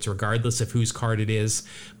 5 points regardless of whose card it is.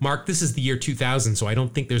 Mark, this is the year 2000, so I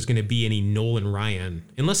don't think there's going to be any Nolan Ryan,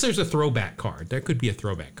 unless there's a throwback card. There could be a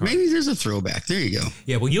throwback card. Maybe there's a throwback. There you go.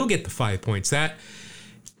 Yeah, well, you'll get the 5 points.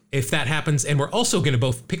 If that happens, and we're also going to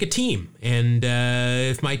both pick a team. And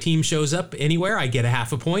if my team shows up anywhere, I get a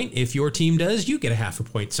half a point. If your team does, you get a half a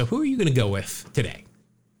point. So who are you going to go with today?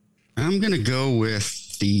 I'm going to go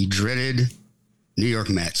with the dreaded New York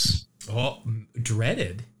Mets. Oh,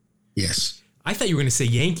 dreaded? Yes. I thought you were going to say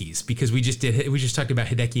Yankees because we just talked about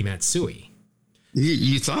Hideki Matsui.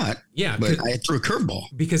 You thought. Yeah. But I threw a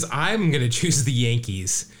curveball. Because I'm going to choose the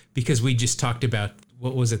Yankees because we just talked about,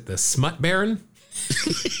 what was it, the Smut Baron?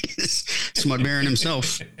 Smut Baron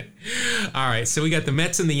himself. All right, so we got the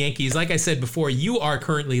Mets and the Yankees. Like I said before, you are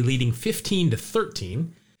currently leading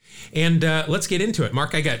 15-13. And let's get into it.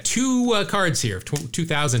 Mark, I got 2 cards here,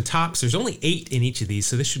 2000 tops. There's only 8 in each of these,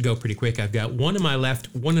 so this should go pretty quick. I've got 1 in my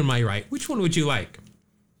left, 1 in my right. Which one would you like?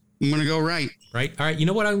 I'm going to go right. Right? All right, you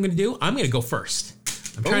know what I'm going to do? I'm going to go first.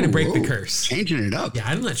 I'm trying to break the curse. Changing it up. Yeah,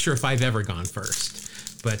 I'm not sure if I've ever gone first.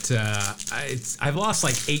 But I've lost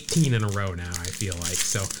like 18 in a row now, I feel like.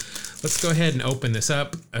 So let's go ahead and open this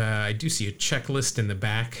up. I do see a checklist in the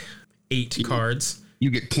back. 8 cards.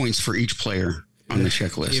 You get points for each player on the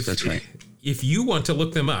checklist. That's right. If you want to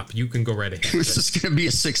look them up, you can go right ahead. This is going to be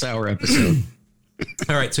a 6-hour episode.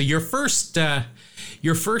 All right, so your first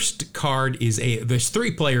card is there's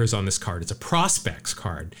 3 players on this card. It's a prospects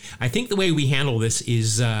card. I think the way we handle this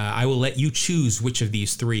is I will let you choose which of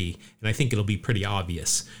these 3, and I think it'll be pretty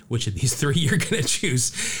obvious which of these 3 you're going to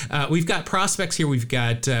choose. We've got prospects here. We've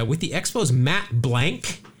got with the Expos, Matt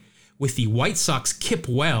Blank, with the White Sox, Kip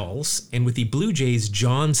Wells, and with the Blue Jays,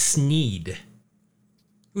 John Sneed.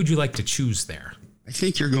 Who would you like to choose there? I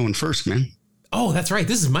think you're going first, man. Oh, that's right.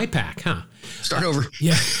 This is my pack, huh? Start over.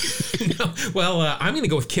 Yeah. No, well, I'm going to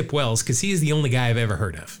go with Kip Wells because he's the only guy I've ever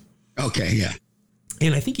heard of. Okay, yeah.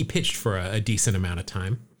 And I think he pitched for a decent amount of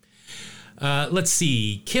time. Let's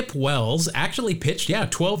see. Kip Wells actually pitched,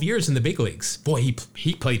 12 years in the big leagues. Boy,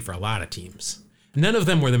 he played for a lot of teams. None of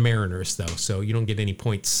them were the Mariners, though, so you don't get any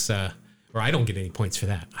points, or I don't get any points for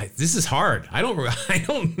that. This is hard. I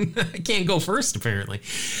can't go first, apparently.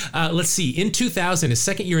 Let's see. In 2000, his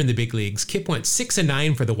second year in the big leagues, Kip went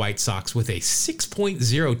 6-9 for the White Sox with a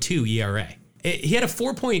 6.02 ERA. He had a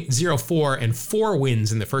 4.04 and 4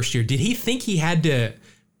 wins in the first year. Did he think he had to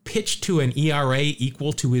pitch to an ERA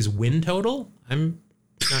equal to his win total? I'm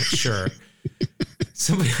not sure.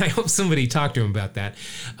 I hope somebody talked to him about that.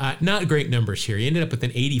 Not great numbers here. He ended up with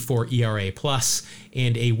an 84 ERA plus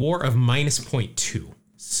and a WAR of minus 0.2.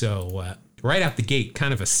 So right out the gate,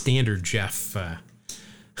 kind of a standard Jeff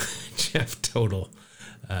total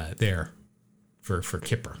there for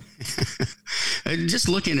Kipper. Just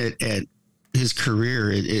looking at his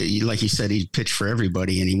career, like you said, he pitched for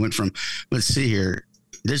everybody, and he went from, let's see here,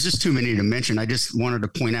 there's just too many to mention. I just wanted to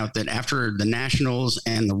point out that after the Nationals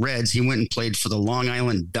and the Reds, he went and played for the Long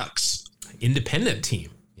Island Ducks. Independent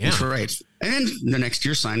team. Yeah. That's right. And then the next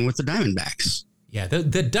year signed with the Diamondbacks. Yeah,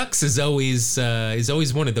 the Ducks is always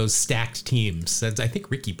one of those stacked teams. I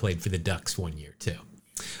think Ricky played for the Ducks one year too.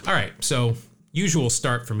 All right, so usual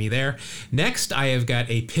start for me there. Next, I have got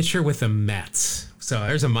a pitcher with the Mets. So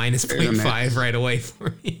there's a minus 0.5 right away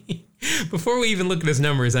for me. Before we even look at his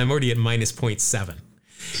numbers, I'm already at minus 0.7.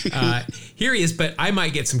 Here he is, but I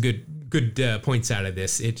might get some good points out of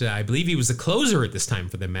this. I believe he was the closer at this time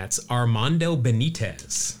for the Mets, Armando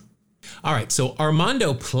Benitez. All right, so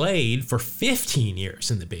Armando played for 15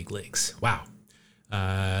 years in the big leagues. Wow.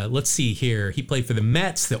 Let's see here. He played for the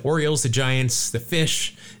Mets, the Orioles, the Giants, the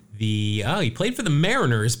Fish. He played for the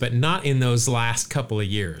Mariners, but not in those last couple of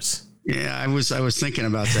years. Yeah, I was thinking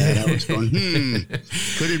about that. I was going,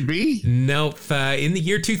 could it be? Nope. In the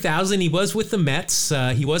year 2000, he was with the Mets.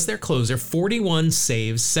 He was their closer. 41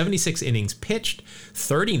 saves, 76 innings pitched,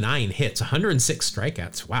 39 hits, 106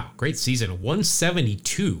 strikeouts. Wow, great season.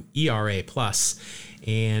 172 ERA plus,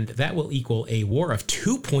 and that will equal a WAR of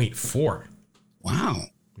 2.4. Wow.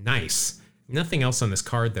 Nice. Nothing else on this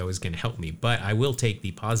card, though, is going to help me, but I will take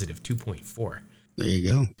the positive 2.4. There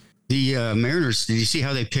you go. The Mariners, did you see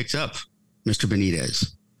how they picked up Mr.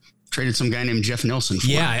 Benitez? Traded some guy named Jeff Nelson for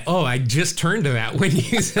him. Yeah. I just turned to that when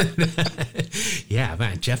you said that. Yeah,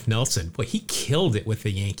 man, Jeff Nelson. Boy, he killed it with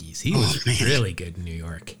the Yankees. He was really good in New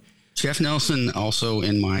York. Jeff Nelson also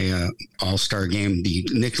in my All-Star game, the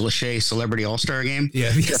Nick Lachey Celebrity All-Star game.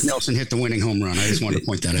 Yeah. Jeff Nelson hit the winning home run. I just wanted to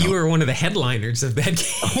point that out. You were one of the headliners of that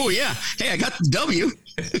game. Oh, yeah. Hey, I got the W.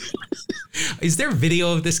 Is there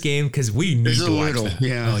video of this game? Because we need to watch that.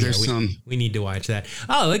 Yeah, there's some. We need to watch that.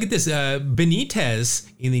 Oh, look at this. Benitez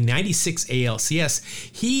in the 96 ALCS,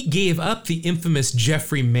 he gave up the infamous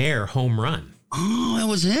Jeffrey Mayer home run. Oh, that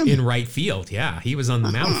was him. In right field. Yeah, he was on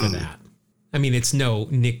the mound for that. I mean, it's no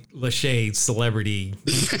Nick Lachey Celebrity,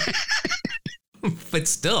 but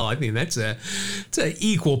still, I mean, it's an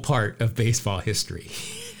equal part of baseball history.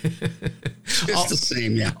 It's the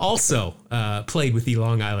same, yeah. Also played with the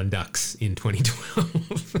Long Island Ducks in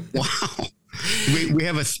 2012. Wow. We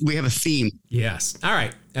have a theme. Yes. All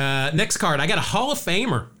right. Next card. I got a Hall of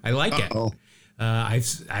Famer. I like it.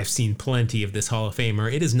 I've seen plenty of this Hall of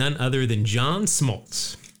Famer. It is none other than John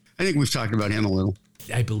Smoltz. I think we've talked about him a little.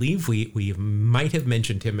 I believe we might have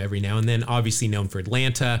mentioned him every now and then. Obviously known for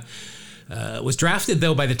Atlanta. Was drafted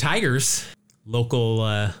though by the Tigers,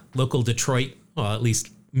 local Detroit, well at least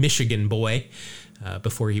Michigan boy,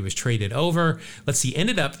 before he was traded over. Let's see,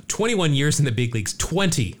 ended up 21 years in the big leagues,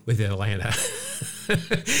 20 with Atlanta.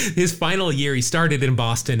 His final year, he started in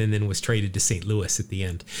Boston and then was traded to St. Louis at the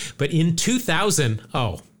end. But in 2000,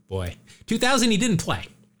 2000 he didn't play.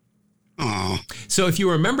 Oh. So if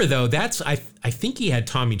you remember, though, I think he had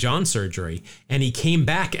Tommy John surgery, and he came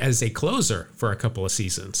back as a closer for a couple of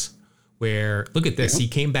seasons. Where, look at this, he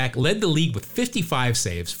came back, led the league with 55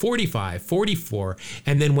 saves, 45, 44,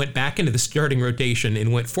 and then went back into the starting rotation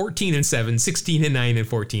and went 14-7, 16-9, and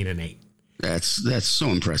 14-8. That's so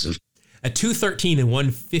impressive. A 213 and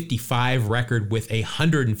 155 record with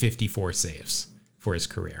 154 saves for his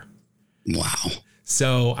career. Wow.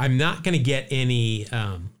 So I'm not going to get any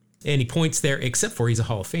points there, except for he's a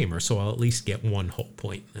Hall of Famer, so I'll at least get 1 whole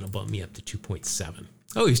point. That'll bump me up to 2.7.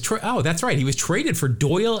 Oh, that's right. He was traded for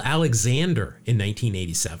Doyle Alexander in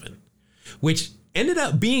 1987, which ended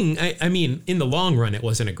up being, I mean, in the long run, it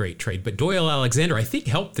wasn't a great trade, but Doyle Alexander, I think,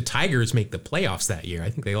 helped the Tigers make the playoffs that year. I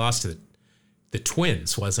think they lost to the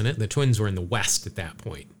Twins, wasn't it? The Twins were in the West at that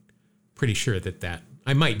point. Pretty sure that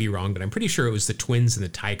I might be wrong, but I'm pretty sure it was the Twins and the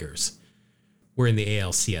Tigers were in the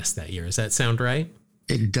ALCS that year. Does that sound right?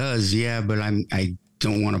 It does, yeah, but I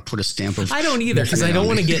don't want to put a stamp of. I don't either because I don't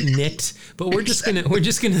want to get nicked. But we're just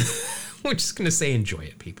gonna say enjoy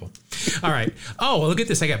it, people. All right. Oh, well, look at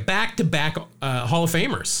this! I got back-to-back Hall of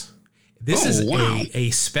Famers. This is a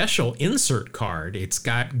special insert card. It's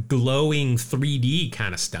got glowing 3D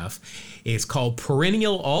kind of stuff. It's called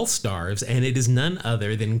Perennial All-Stars, and it is none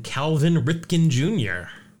other than Calvin Ripken Jr.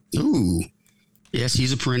 Ooh, yes,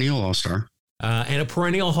 he's a perennial All-Star and a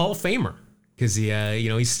perennial Hall of Famer because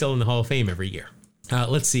he's still in the Hall of Fame every year.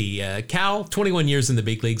 Let's see. Cal, 21 years in the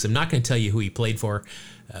big leagues. I'm not going to tell you who he played for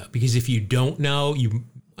because if you don't know,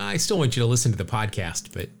 I still want you to listen to the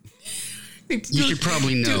podcast, but you should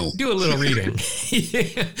probably know. Do a little reading.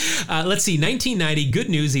 Let's see. 1990. Good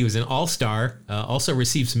news. He was an All-Star. Also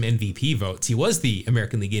received some MVP votes. He was the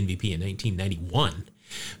American League MVP in 1991.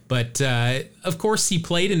 But, of course, he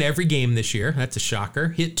played in every game this year. That's a shocker.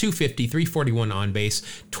 Hit 250, 341 on base,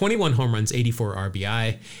 21 home runs, 84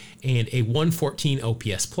 RBI, and a 114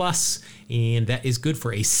 OPS plus. And that is good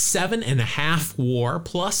for a 7.5 WAR.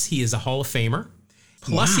 Plus, he is a Hall of Famer.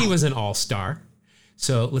 Plus, He was an All-Star.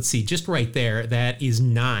 So let's see, just right there, that is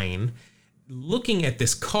 9. Looking at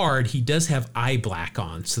this card, he does have eye black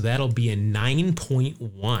on, so that'll be a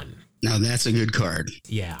 9.1. Now that's a good card.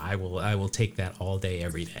 Yeah, I will take that all day,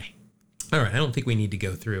 every day. All right, I don't think we need to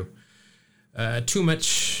go through too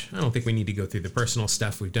much. I don't think we need to go through the personal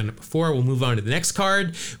stuff. We've done it before. We'll move on to the next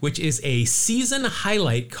card, which is a season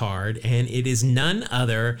highlight card, and it is none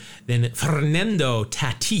other than Fernando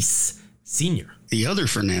Tatis Sr. The other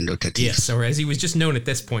Fernando Tatis. Yes, or as he was just known at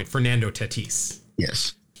this point, Fernando Tatis.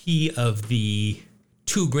 Yes. He of the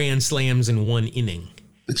 2 grand slams in 1 inning.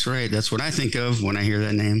 That's right. That's what I think of when I hear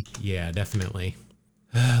that name. Yeah, definitely.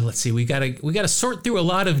 Let's see. We gotta sort through a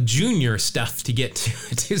lot of junior stuff to get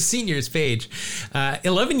to seniors page.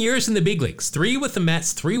 11 years in the big leagues. 3 with the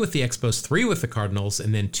Mets, 3 with the Expos, 3 with the Cardinals,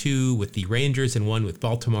 and then 2 with the Rangers and 1 with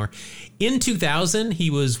Baltimore. In 2000, he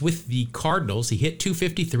was with the Cardinals. He hit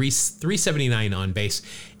 253, 379 on base,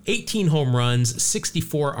 18 home runs,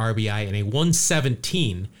 64 RBI, and a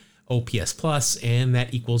 117 OPS plus, and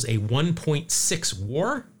that equals a 1.6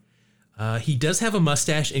 WAR. He does have a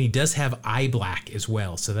mustache, and he does have eye black as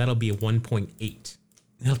well, so that'll be a 1.8.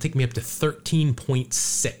 That'll take me up to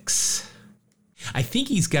 13.6. I think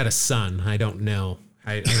he's got a son. I don't know.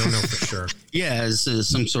 I don't know for sure. Yeah, as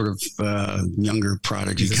some sort of younger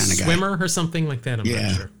prodigy kind of guy. Swimmer or something like that. I'm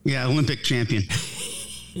not sure. Yeah, Olympic champion.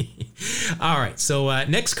 All right, so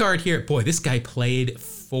next card here. Boy, this guy played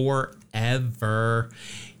forever.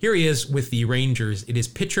 Here he is with the Rangers. It is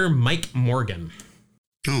pitcher Mike Morgan.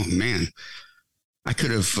 Oh man, I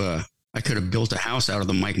could have built a house out of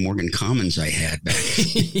the Mike Morgan Commons I had back.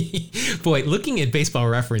 Boy, looking at Baseball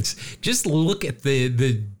Reference, just look at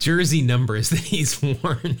the jersey numbers that he's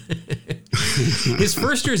worn. His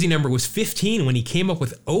first jersey number was 15 when he came up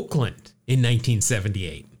with Oakland in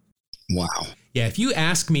 1978. Wow. Yeah, if you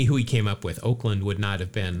ask me who he came up with, Oakland would not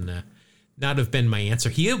have been my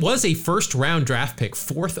answer. He was a first round draft pick,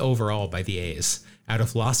 4th overall by the A's out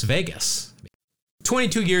of Las Vegas.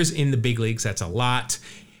 22 years in the big leagues, that's a lot.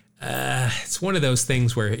 It's one of those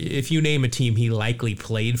things where if you name a team, he likely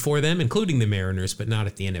played for them, including the Mariners, but not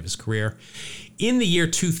at the end of his career. In the year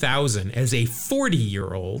 2000, as a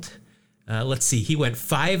 40-year-old, let's see, he went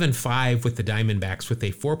 5-5 with the Diamondbacks with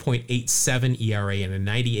a 4.87 ERA and a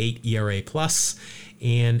 98 ERA plus,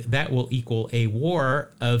 and that will equal a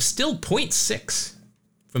WAR of still 0.6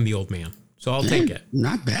 from the old man. So I'll take it.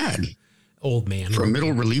 Not bad. Old man. For a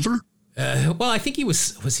middle reliever? Well, I think he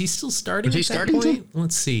was he still starting Was he at that starting point?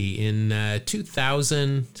 Let's see. In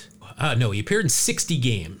 2000, no, he appeared in 60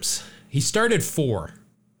 games. He started 4.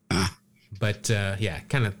 But yeah,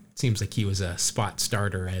 kind of seems like he was a spot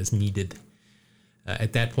starter as needed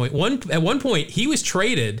at that point. At one point, he was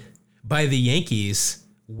traded by the Yankees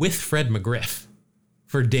with Fred McGriff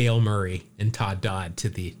for Dale Murray and Todd Dodd to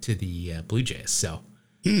the Blue Jays. So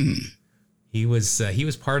he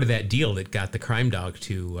was part of that deal that got the Crime Dog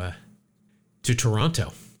to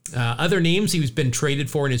Toronto. Other names he's been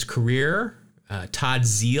traded for in his career: Todd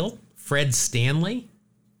Zeile, Fred Stanley.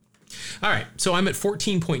 All right, so I'm at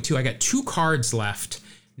 14.2. I got 2 cards left.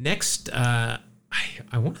 Next, I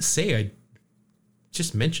want to say I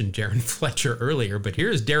just mentioned Darren Fletcher earlier, but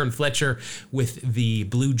here's Darren Fletcher with the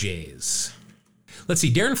Blue Jays. Let's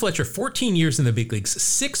see, Darren Fletcher, 14 years in the big leagues,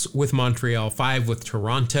 6 with Montreal, 5 with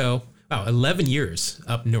Toronto. Wow, 11 years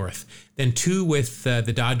up north. Then 2 with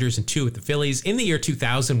the Dodgers and 2 with the Phillies. In the year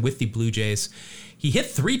 2000 with the Blue Jays, he hit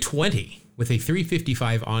 320 with a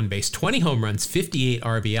 355 on base, 20 home runs, 58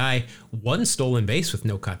 RBI, 1 stolen base with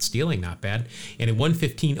no caught stealing, not bad, and a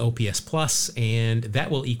 115 OPS plus, and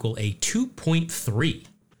that will equal a 2.3.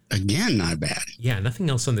 Again, not bad. Yeah, nothing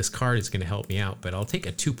else on this card is going to help me out, but I'll take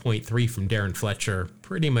a 2.3 from Darren Fletcher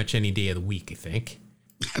pretty much any day of the week, I think.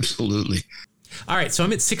 Absolutely. All right, so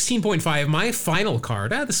I'm at 16.5. My final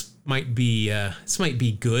card. This might be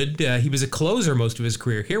good. He was a closer most of his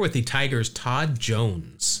career here with the Tigers. Todd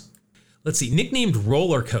Jones. Let's see, nicknamed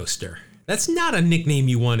Roller Coaster. That's not a nickname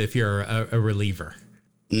you want if you're a reliever.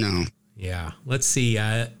 No. Yeah. Let's see.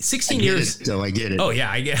 16 years. So I get it. Oh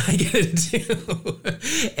yeah, I get it too.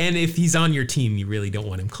 And if he's on your team, you really don't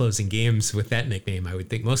want him closing games with that nickname, I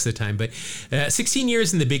would think most of the time. But 16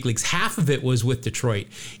 years in the big leagues, half of it was with Detroit.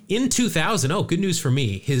 In 2000, good news for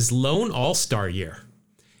me, his lone All-Star year.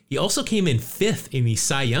 He also came in 5th in the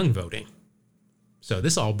Cy Young voting. So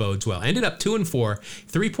this all bodes well. Ended up 2-4,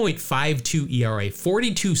 3.52 ERA,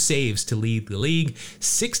 42 saves to lead the league,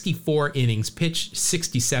 64 innings pitched,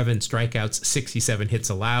 67 strikeouts, 67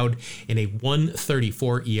 hits allowed, and a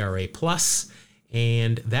 134 ERA plus.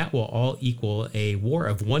 And that will all equal a WAR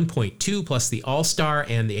of 1.2 plus the All-Star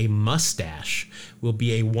and a mustache will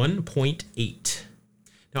be a 1.8.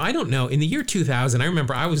 Now, I don't know. In the year 2000, I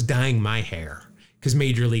remember I was dyeing my hair because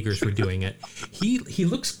major leaguers were doing it. He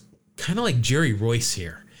looks kind of like Jerry Royce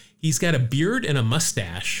here. He's got a beard and a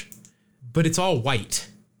mustache, but it's all white.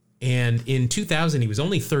 And in 2000, he was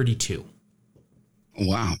only 32.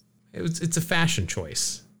 Wow. It's a fashion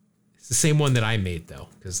choice. It's the same one that I made, though,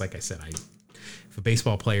 because like I said, if a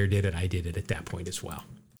baseball player did it, I did it at that point as well.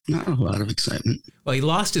 Not a lot of excitement. Well, he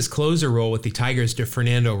lost his closer role with the Tigers to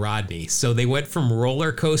Fernando Rodney. So they went from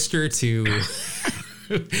roller coaster to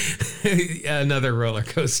another roller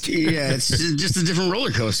coaster. Yeah, it's just a different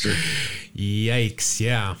roller coaster. Yikes.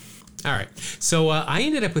 Yeah. All right. So I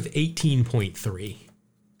ended up with 18.3.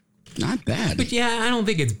 Not bad. But yeah, I don't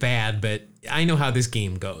think it's bad, but I know how this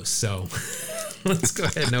game goes. So let's go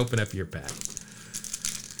ahead and open up your pack.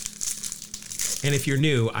 And if you're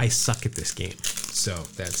new, I suck at this game. So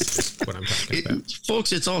that's just what I'm talking about.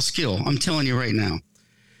 Folks, it's all skill. I'm telling you right now.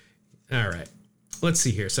 All right. Let's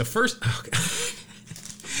see here. So first,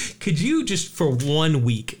 could you just for 1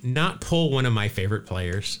 week not pull one of my favorite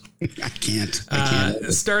players? I can't.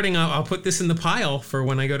 Starting out, I'll put this in the pile for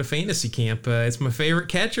when I go to fantasy camp. It's my favorite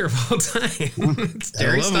catcher of all time. It's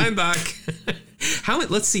Terry Steinbach.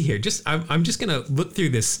 Let's see here. I'm just going to look through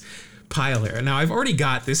this pile here. Now, I've already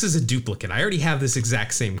got, this is a duplicate. I already have this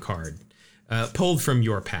exact same card pulled from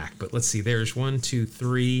your pack. But let's see. There's 1, 2,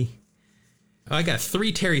 3. Oh, I got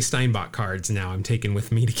 3 Terry Steinbach cards now I'm taking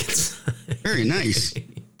with me to get signed. Very nice.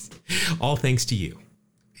 All thanks to you.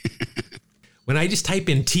 When I just type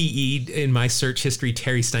in TE in my search history,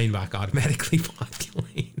 Terry Steinbach automatically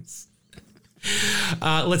populates.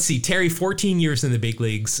 Let's see. Terry, 14 years in the big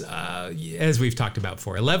leagues, as we've talked about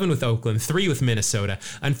before. 11 with Oakland, 3 with Minnesota.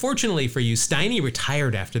 Unfortunately for you, Steiny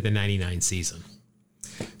retired after the 99 season.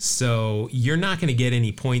 So you're not going to get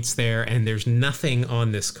any points there, and there's nothing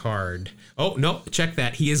on this card. Oh, no, check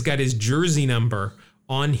that. He has got his jersey number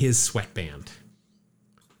on his sweatband.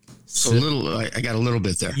 So I got a little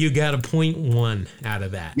bit there. You got a 0.1 out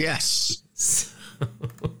of that. Yes. So,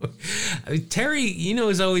 Terry,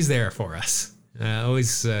 is always there for us.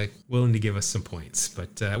 Always willing to give us some points.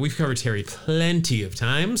 But we've covered Terry plenty of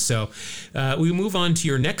times. So we move on to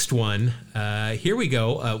your next one. Here we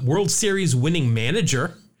go. World Series winning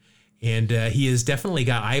manager. And he has definitely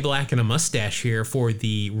got eye black and a mustache here for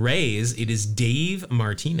the Rays. It is Dave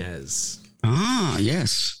Martinez. Ah,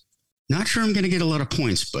 yes. Not sure I'm going to get a lot of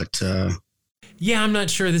points, but... Yeah, I'm not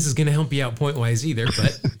sure this is going to help you out point-wise either,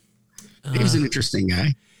 but... Dave's an interesting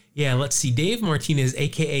guy. Yeah, let's see. Dave Martinez,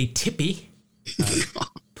 a.k.a. Tippy,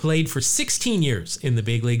 played for 16 years in the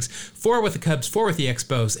big leagues, 4 with the Cubs, 4 with the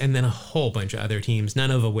Expos, and then a whole bunch of other teams,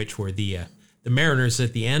 none of which were the Mariners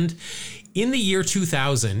at the end. In the year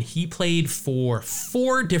 2000, he played for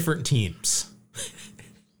 4 different teams.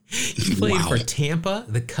 He played for Tampa,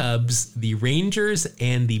 the Cubs, the Rangers,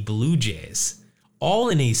 and the Blue Jays, all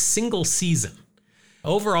in a single season.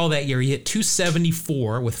 Overall that year, he hit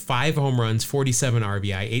 274 with 5 home runs, 47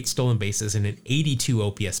 RBI, 8 stolen bases, and an 82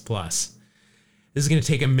 OPS+. This is going to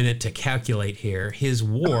take a minute to calculate here. His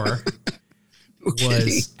WAR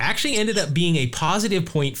was actually ended up being a positive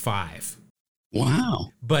 0.5. Wow.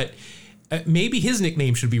 But maybe his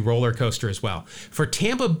nickname should be Roller Coaster as well. For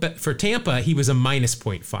Tampa, he was a minus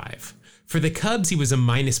 0.5. For the Cubs, he was a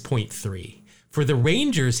minus 0.3. For the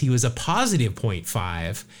Rangers, he was a positive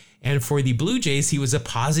 0.5. And for the Blue Jays, he was a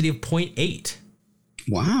positive 0.8.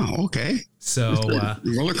 Wow, okay. So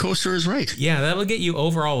Roller Coaster is right. Yeah, that'll get you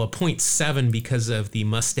overall a 0.7 because of the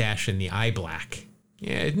mustache and the eye black.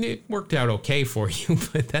 Yeah, it worked out okay for you,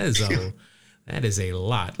 but that is a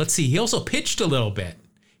lot. Let's see. He also pitched a little bit.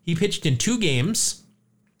 He pitched in 2 games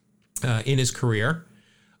in his career.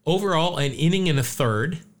 Overall, an inning and a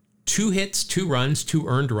third, 2 hits, 2 runs, 2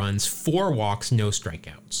 earned runs, 4 walks, no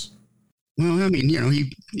strikeouts. Well, I mean,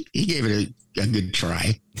 he gave it a good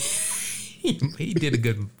try. He did a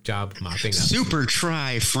good job mopping up. Super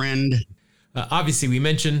try, friend. Obviously, we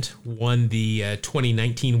mentioned won the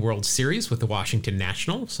 2019 World Series with the Washington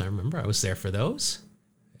Nationals. I remember I was there for those.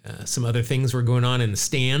 Some other things were going on in the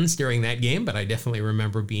stands during that game, but I definitely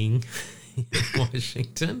remember being in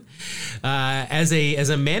Washington. As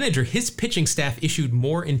a manager, his pitching staff issued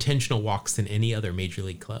more intentional walks than any other major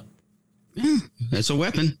league club. Yeah, that's a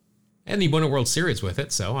weapon. And he won a World Series with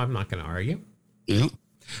it, so I'm not going to argue. Yep.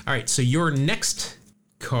 All right, so your next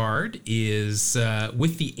card is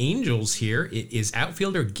with the Angels here. It is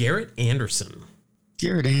outfielder Garrett Anderson.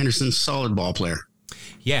 Garrett Anderson, solid ball player.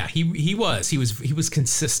 Yeah, he was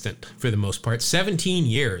consistent for the most part. 17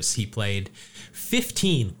 years he played,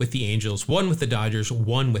 15 with the Angels, 1 with the Dodgers,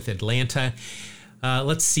 1 with Atlanta.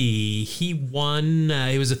 Let's see. He won.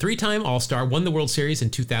 He was a 3-time All-Star, won the World Series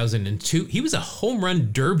in 2002. He was a home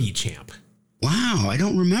run derby champ. Wow, I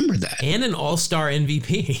don't remember that. And an All-Star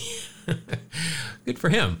MVP. Good for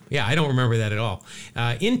him. Yeah, I don't remember that at all.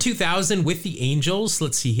 In 2000 with the Angels,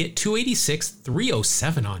 let's see, he hit 286,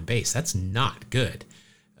 307 on base. That's not good.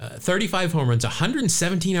 35 home runs,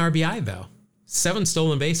 117 RBI, though. 7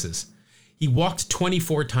 stolen bases. He walked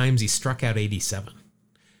 24 times. He struck out 87.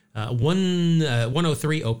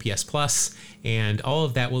 103 OPS plus, and all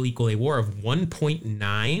of that will equal a WAR of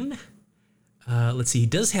 1.9. Let's see, he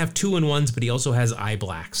does have 2-1s, but he also has eye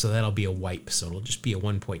black, so that'll be a wipe. So it'll just be a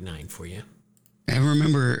 1.9 for you. I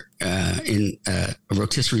remember in a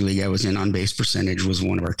rotisserie league I was in, on-base percentage was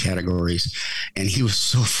one of our categories, and he was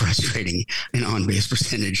so frustrating in on-base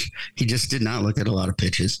percentage. He just did not look at a lot of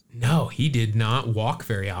pitches. No, he did not walk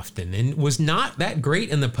very often and was not that great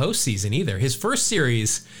in the postseason either. His first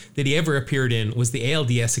series that he ever appeared in was the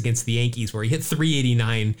ALDS against the Yankees, where he hit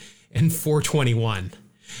 389 and 421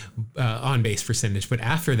 on-base percentage. But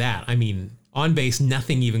after that, I mean, on base,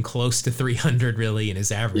 nothing even close to 300 really, and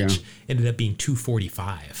his average ended up being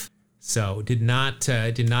 245. So did not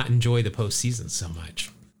enjoy the postseason so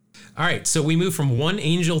much. All right, so we move from one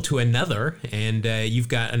Angel to another, and you've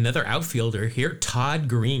got another outfielder here, Todd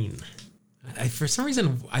Green. For some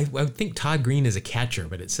reason, I would think Todd Green is a catcher,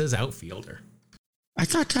 but it says outfielder. I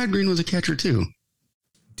thought Todd Green was a catcher too.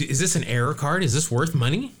 Is this an error card? Is this worth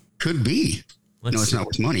money? Could be. Let's it's see. not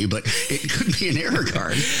worth money, but it could be an error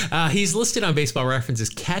card. He's listed on Baseball Reference as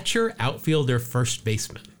catcher, outfielder, first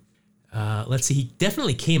baseman. Let's see. He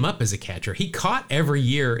definitely came up as a catcher. He caught every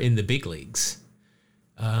year in the big leagues.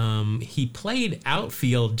 He played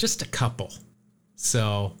outfield just a couple.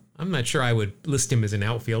 So I'm not sure I would list him as an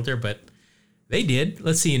outfielder, but they did.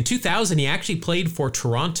 Let's see. In 2000, he actually played for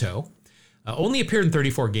Toronto. Only appeared in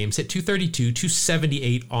 34 games, hit 232,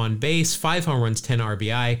 278 on base, 5 home runs, 10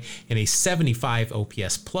 RBI, and a 75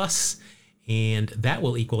 OPS plus, and that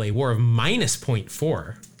will equal a WAR of minus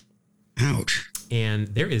 0.4. Ouch. And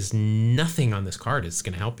there is nothing on this card that's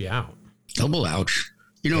going to help you out. Double ouch.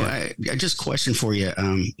 You know, I just question for you.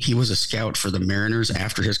 He was a scout for the Mariners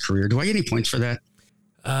after his career. Do I get any points for that?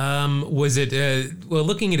 Was it,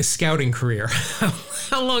 looking at his scouting career,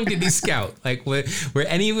 how long did he scout? Like, were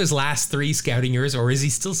any of his last 3 scouting years, or is he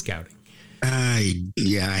still scouting? I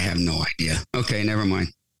have no idea. Okay, never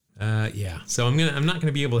mind. So I'm not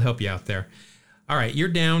gonna be able to help you out there. All right, you're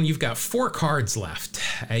down. You've got 4 cards left.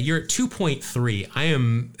 You're at 2.3.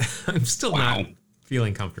 I'm still not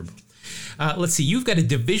feeling comfortable. Let's see. You've got a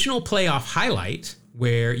divisional playoff highlight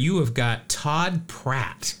where you have got Todd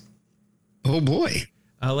Pratt. Oh boy.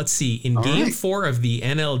 Let's see. In Game 4 of the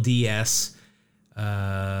NLDS,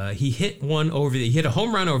 he hit a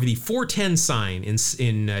home run over the 410 sign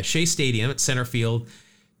in Shea Stadium at center field.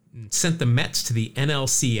 Sent the Mets to the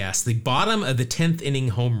NLCS, the bottom of the 10th inning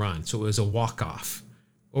home run. So it was a walk-off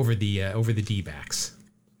over the D-backs.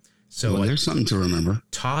 So there's something to remember.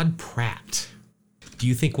 Todd Pratt. Do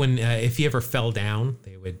you think if he ever fell down,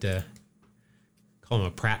 they would call him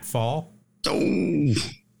a Pratt fall? Oh.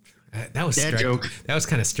 That was Dad joke. That was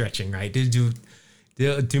kind of stretching, right? Do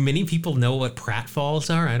many people know what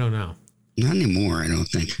pratfalls are? I don't know. Not anymore, I don't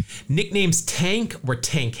think. Nicknames Tank or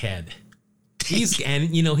Tankhead. His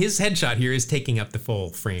headshot here is taking up the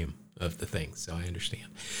full frame of the thing, so I understand.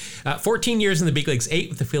 14 years in the big leagues, 8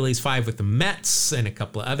 with the Phillies, 5 with the Mets, and a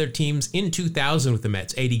couple of other teams. In 2000 with the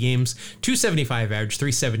Mets, 80 games, 275 average,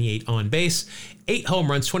 378 on base, 8 home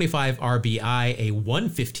runs, 25 RBI, a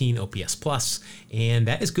 115 OPS plus, and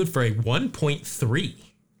that is good for a 1.3.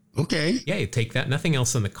 Okay. Yeah, you take that. Nothing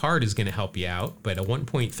else on the card is going to help you out, but a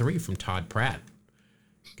 1.3 from Todd Pratt.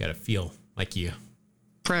 Got to feel like you.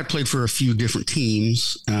 Pratt played for a few different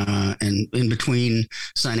teams, and in between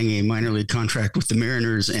signing a minor league contract with the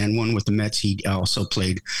Mariners and one with the Mets, he also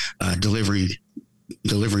played delivery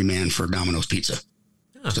man for Domino's Pizza.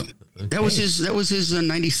 Oh, so okay. that was his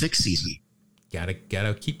 96 season.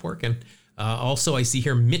 Gotta keep working. Also, I see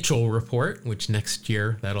here Mitchell report, which next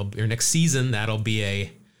season that'll be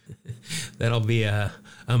a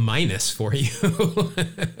minus for you.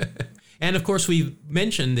 And of course, we've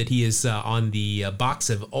mentioned that he is on the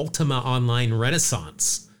box of Ultima Online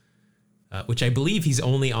Renaissance, which I believe he's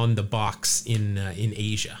only on the box in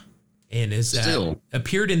Asia, and has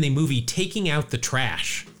appeared in the movie Taking Out the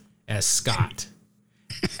Trash as Scott.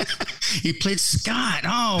 He played Scott.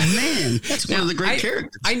 Oh man, that's one of the great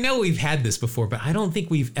characters. I know we've had this before, but I don't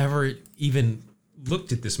think we've ever even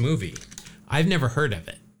looked at this movie. I've never heard of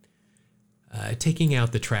it. Taking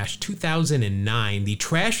Out the Trash, 2009. The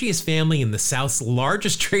trashiest family in the South's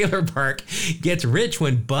largest trailer park gets rich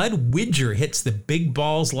when Bud Widger hits the Big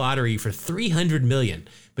Balls lottery for $300 million.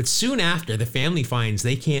 But soon after, the family finds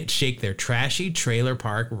they can't shake their trashy trailer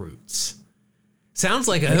park roots. Sounds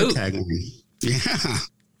like a hoot. Yeah.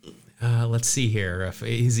 Let's see here.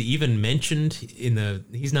 Is he even mentioned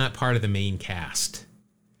he's not part of the main cast.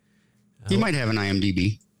 He might have an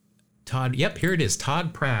IMDb. Yep, here it is.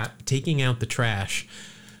 Todd Pratt, Taking Out the Trash.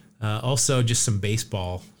 Also, just some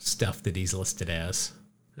baseball stuff that he's listed as.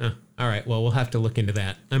 All right. Well, we'll have to look into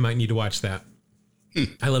that. I might need to watch that.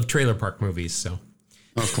 I love trailer park movies, so.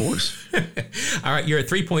 Of course. All right, you're at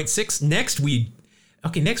 3.6. Next,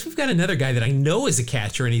 we've got another guy that I know is a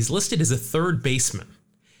catcher, and he's listed as a third baseman.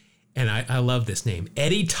 And I love this name,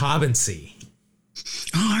 Eddie Taubensee.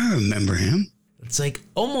 Oh, I remember him. It's like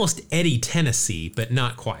almost Eddie Tennessee, but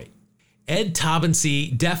not quite. Ed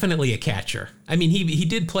Taubensee, definitely a catcher. I mean, he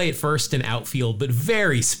did play at first and outfield, but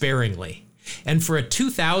very sparingly. And for a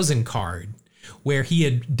 2000 card, where he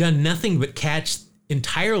had done nothing but catch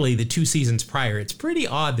entirely the 2 seasons prior, it's pretty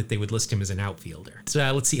odd that they would list him as an outfielder.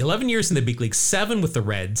 So let's see, 11 years in the big league, 7 with the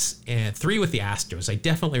Reds and 3 with the Astros. I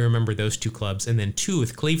definitely remember those 2 clubs, and then 2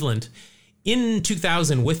 with Cleveland. In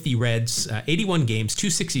 2000 with the Reds, 81 games,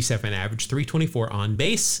 267 average, 324 on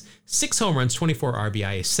base, 6 home runs, 24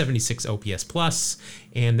 RBI, a 76 OPS plus,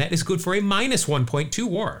 and that is good for a minus 1.2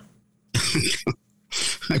 WAR.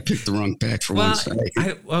 I picked the wrong patch for one side.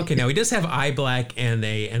 Okay, now he does have eye black and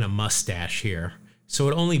a mustache here, so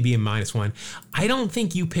it'd only be a -1. I don't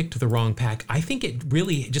think you picked the wrong pack. I think it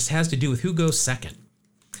really just has to do with who goes second.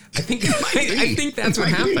 I think that's what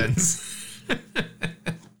happens.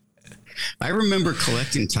 I remember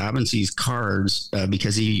collecting Taubensee's cards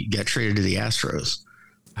because he got traded to the Astros.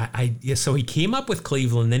 So he came up with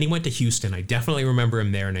Cleveland, then he went to Houston. I definitely remember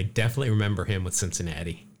him there, and I definitely remember him with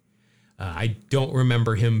Cincinnati. I don't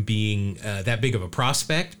remember him being that big of a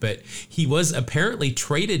prospect, but he was apparently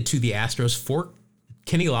traded to the Astros for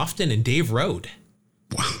Kenny Lofton and Dave Rode.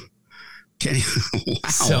 Wow. Kenny, wow.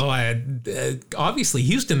 So obviously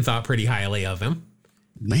Houston thought pretty highly of him.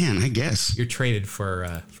 Man, I guess. You're traded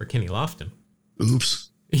for Kenny Lofton. Oops.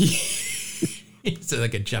 It's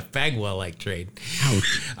like a Jeff Bagwell-like trade.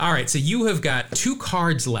 Ouch. All right, so you have got 2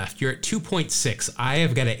 cards left. You're at 2.6. I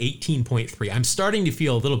have got an 18.3. I'm starting to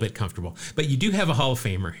feel a little bit comfortable, but you do have a Hall of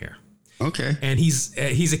Famer here. Okay. And he's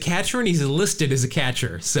a catcher, and he's listed as a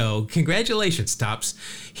catcher. So congratulations, Tops.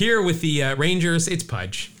 Here with the Rangers, it's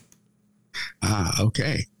Pudge.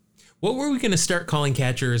 Okay. What were we going to start calling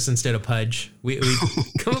catchers instead of Pudge? We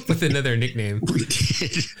come up with another nickname. We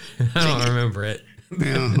did. I don't remember it.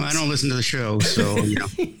 Yeah, I don't listen to the show, so you know.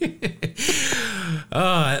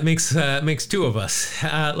 That makes 2 of us.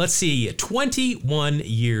 Let's see, 21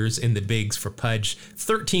 years in the bigs for Pudge,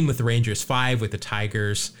 13 with the Rangers, 5 with the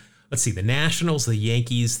Tigers. Let's see, the Nationals, the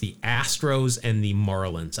Yankees, the Astros, and the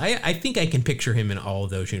Marlins. I think I can picture him in all of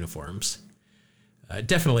those uniforms.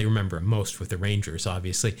 Definitely remember him most with the Rangers,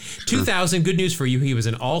 obviously. Sure. 2000, good news for you. He was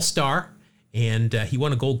an all-star, and he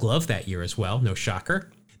won a Gold Glove that year as well. No shocker.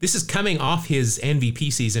 This is coming off his MVP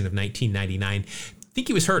season of 1999. I think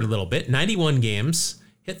he was hurt a little bit. 91 games,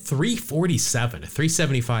 hit 347,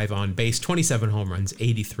 375 on base, 27 home runs,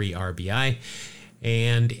 83 RBI,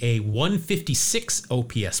 and a 156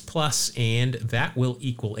 OPS plus, and that will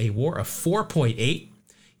equal a WAR of 4.8.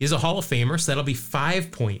 He's a Hall of Famer, so that'll be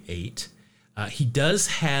 5.8. He does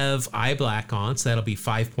have eye black on, so that'll be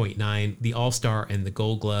 5.9. The All-Star and the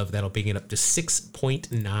Gold Glove, that'll bring it up to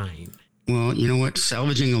 6.9. Well, you know what?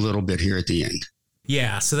 Salvaging a little bit here at the end.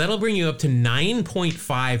 Yeah, so that'll bring you up to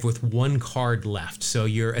 9.5 with 1 card left. So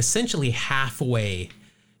you're essentially halfway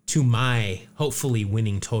to my hopefully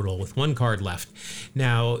winning total with 1 card left.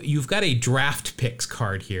 Now, you've got a draft picks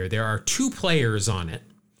card here. There are 2 players on it.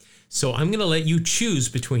 So I'm going to let you choose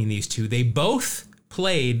between these 2. They both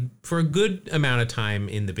played for a good amount of time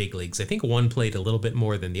in the big leagues. I think one played a little bit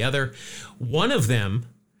more than the other. One of them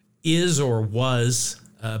is or was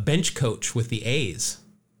a bench coach with the A's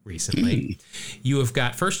recently. You have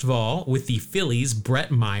got, first of all, with the Phillies,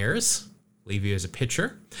 Brett Myers, I believe he was a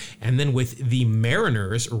pitcher, and then with the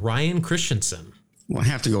Mariners, Ryan Christensen. Well, I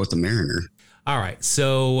have to go with the Mariner. All right,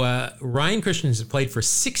 so Ryan Christensen played for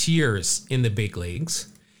 6 years in the big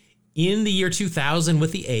leagues. In the year 2000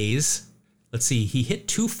 with the A's, let's see, he hit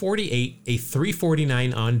 248, a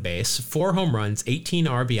 349 on base, 4 home runs, 18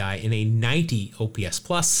 RBI, and a 90 OPS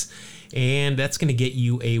plus. And that's going to get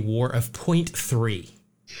you a WAR of 0.3.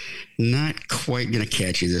 Not quite going to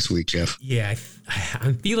catch you this week, Jeff. Yeah,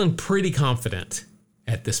 I'm feeling pretty confident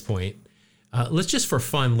at this point. Let's just for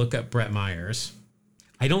fun look up Brett Myers.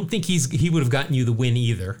 I don't think he would have gotten you the win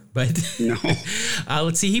either, but no.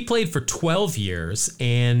 Let's see. He played for 12 years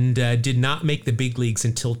and did not make the big leagues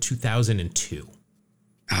until 2002.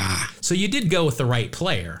 So you did go with the right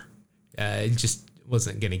player. It just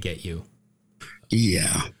wasn't going to get you.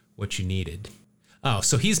 Yeah. What you needed. Oh,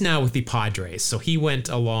 so he's now with the Padres. So he went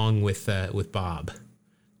along with Bob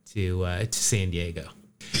to San Diego.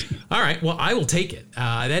 All right. Well, I will take it.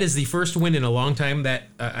 That is the first win in a long time that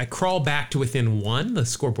I crawl back to within 1. The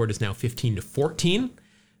scoreboard is now 15-14.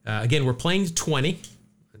 Again, we're playing to 20.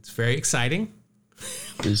 It's very exciting.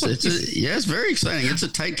 It's very exciting. It's a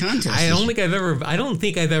tight contest. I don't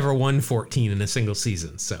think I've ever won 14 in a single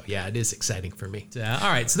season. So yeah, it is exciting for me. All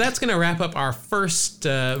right, so that's going to wrap up our first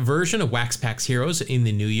version of Wax Packs Heroes in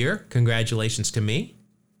the new year. Congratulations to me.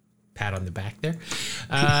 Pat on the back there.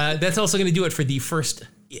 That's also going to do it for the first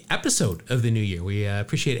episode of the new year. We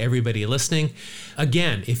appreciate everybody listening.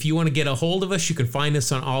 Again, if you want to get a hold of us, you can find us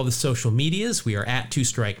on all the social medias. We are at Two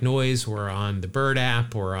Strike Noise. We're on the Bird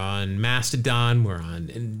app. We're on Mastodon. We're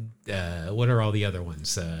on what are all the other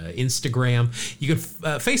ones? Instagram. You can.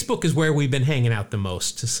 Facebook is where we've been hanging out the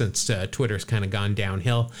most since Twitter's kind of gone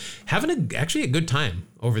downhill. Having actually a good time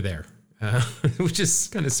over there. Which is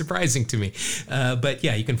kind of surprising to me. But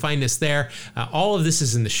yeah, you can find us there. All of this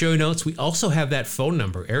is in the show notes. We also have that phone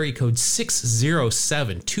number, area code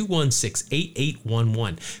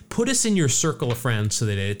 607-216-8811. Put us in your circle of friends so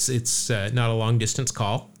that it's not a long distance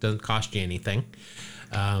call. Doesn't cost you anything.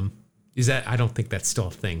 I don't think that's still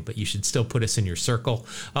a thing, but you should still put us in your circle.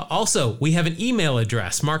 Also, we have an email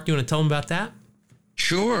address. Mark, do you want to tell them about that?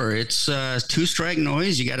 Sure. It's Two Strike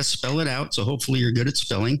Noise. You got to spell it out. So hopefully you're good at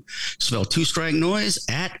spelling. Spell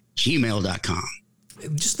twostrikenoise@gmail.com.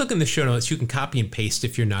 Just look in the show notes. You can copy and paste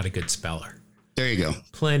if you're not a good speller. There you go.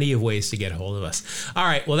 Plenty of ways to get a hold of us. All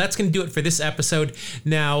right. Well, that's going to do it for this episode.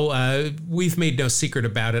 Now, we've made no secret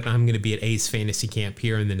about it. I'm going to be at A's Fantasy Camp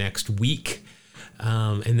here in the next week.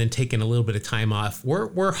 And then taking a little bit of time off.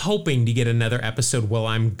 We're hoping to get another episode while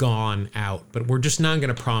I'm gone out, but we're just not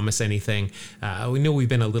going to promise anything. We know we've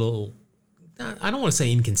been a little, I don't want to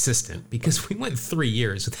say inconsistent, because we went 3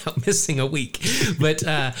 years without missing a week. But,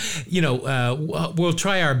 we'll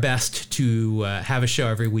try our best to have a show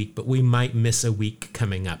every week, but we might miss a week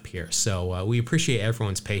coming up here. So we appreciate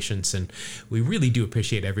everyone's patience, and we really do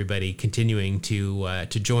appreciate everybody continuing to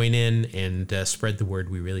join in and spread the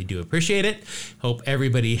word. We really do appreciate it. Hope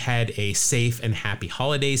everybody had a safe and happy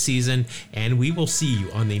holiday season, and we will see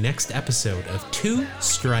you on the next episode of Two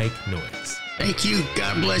Strike Noise. Thank you.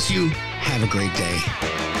 God bless you. Have a great day.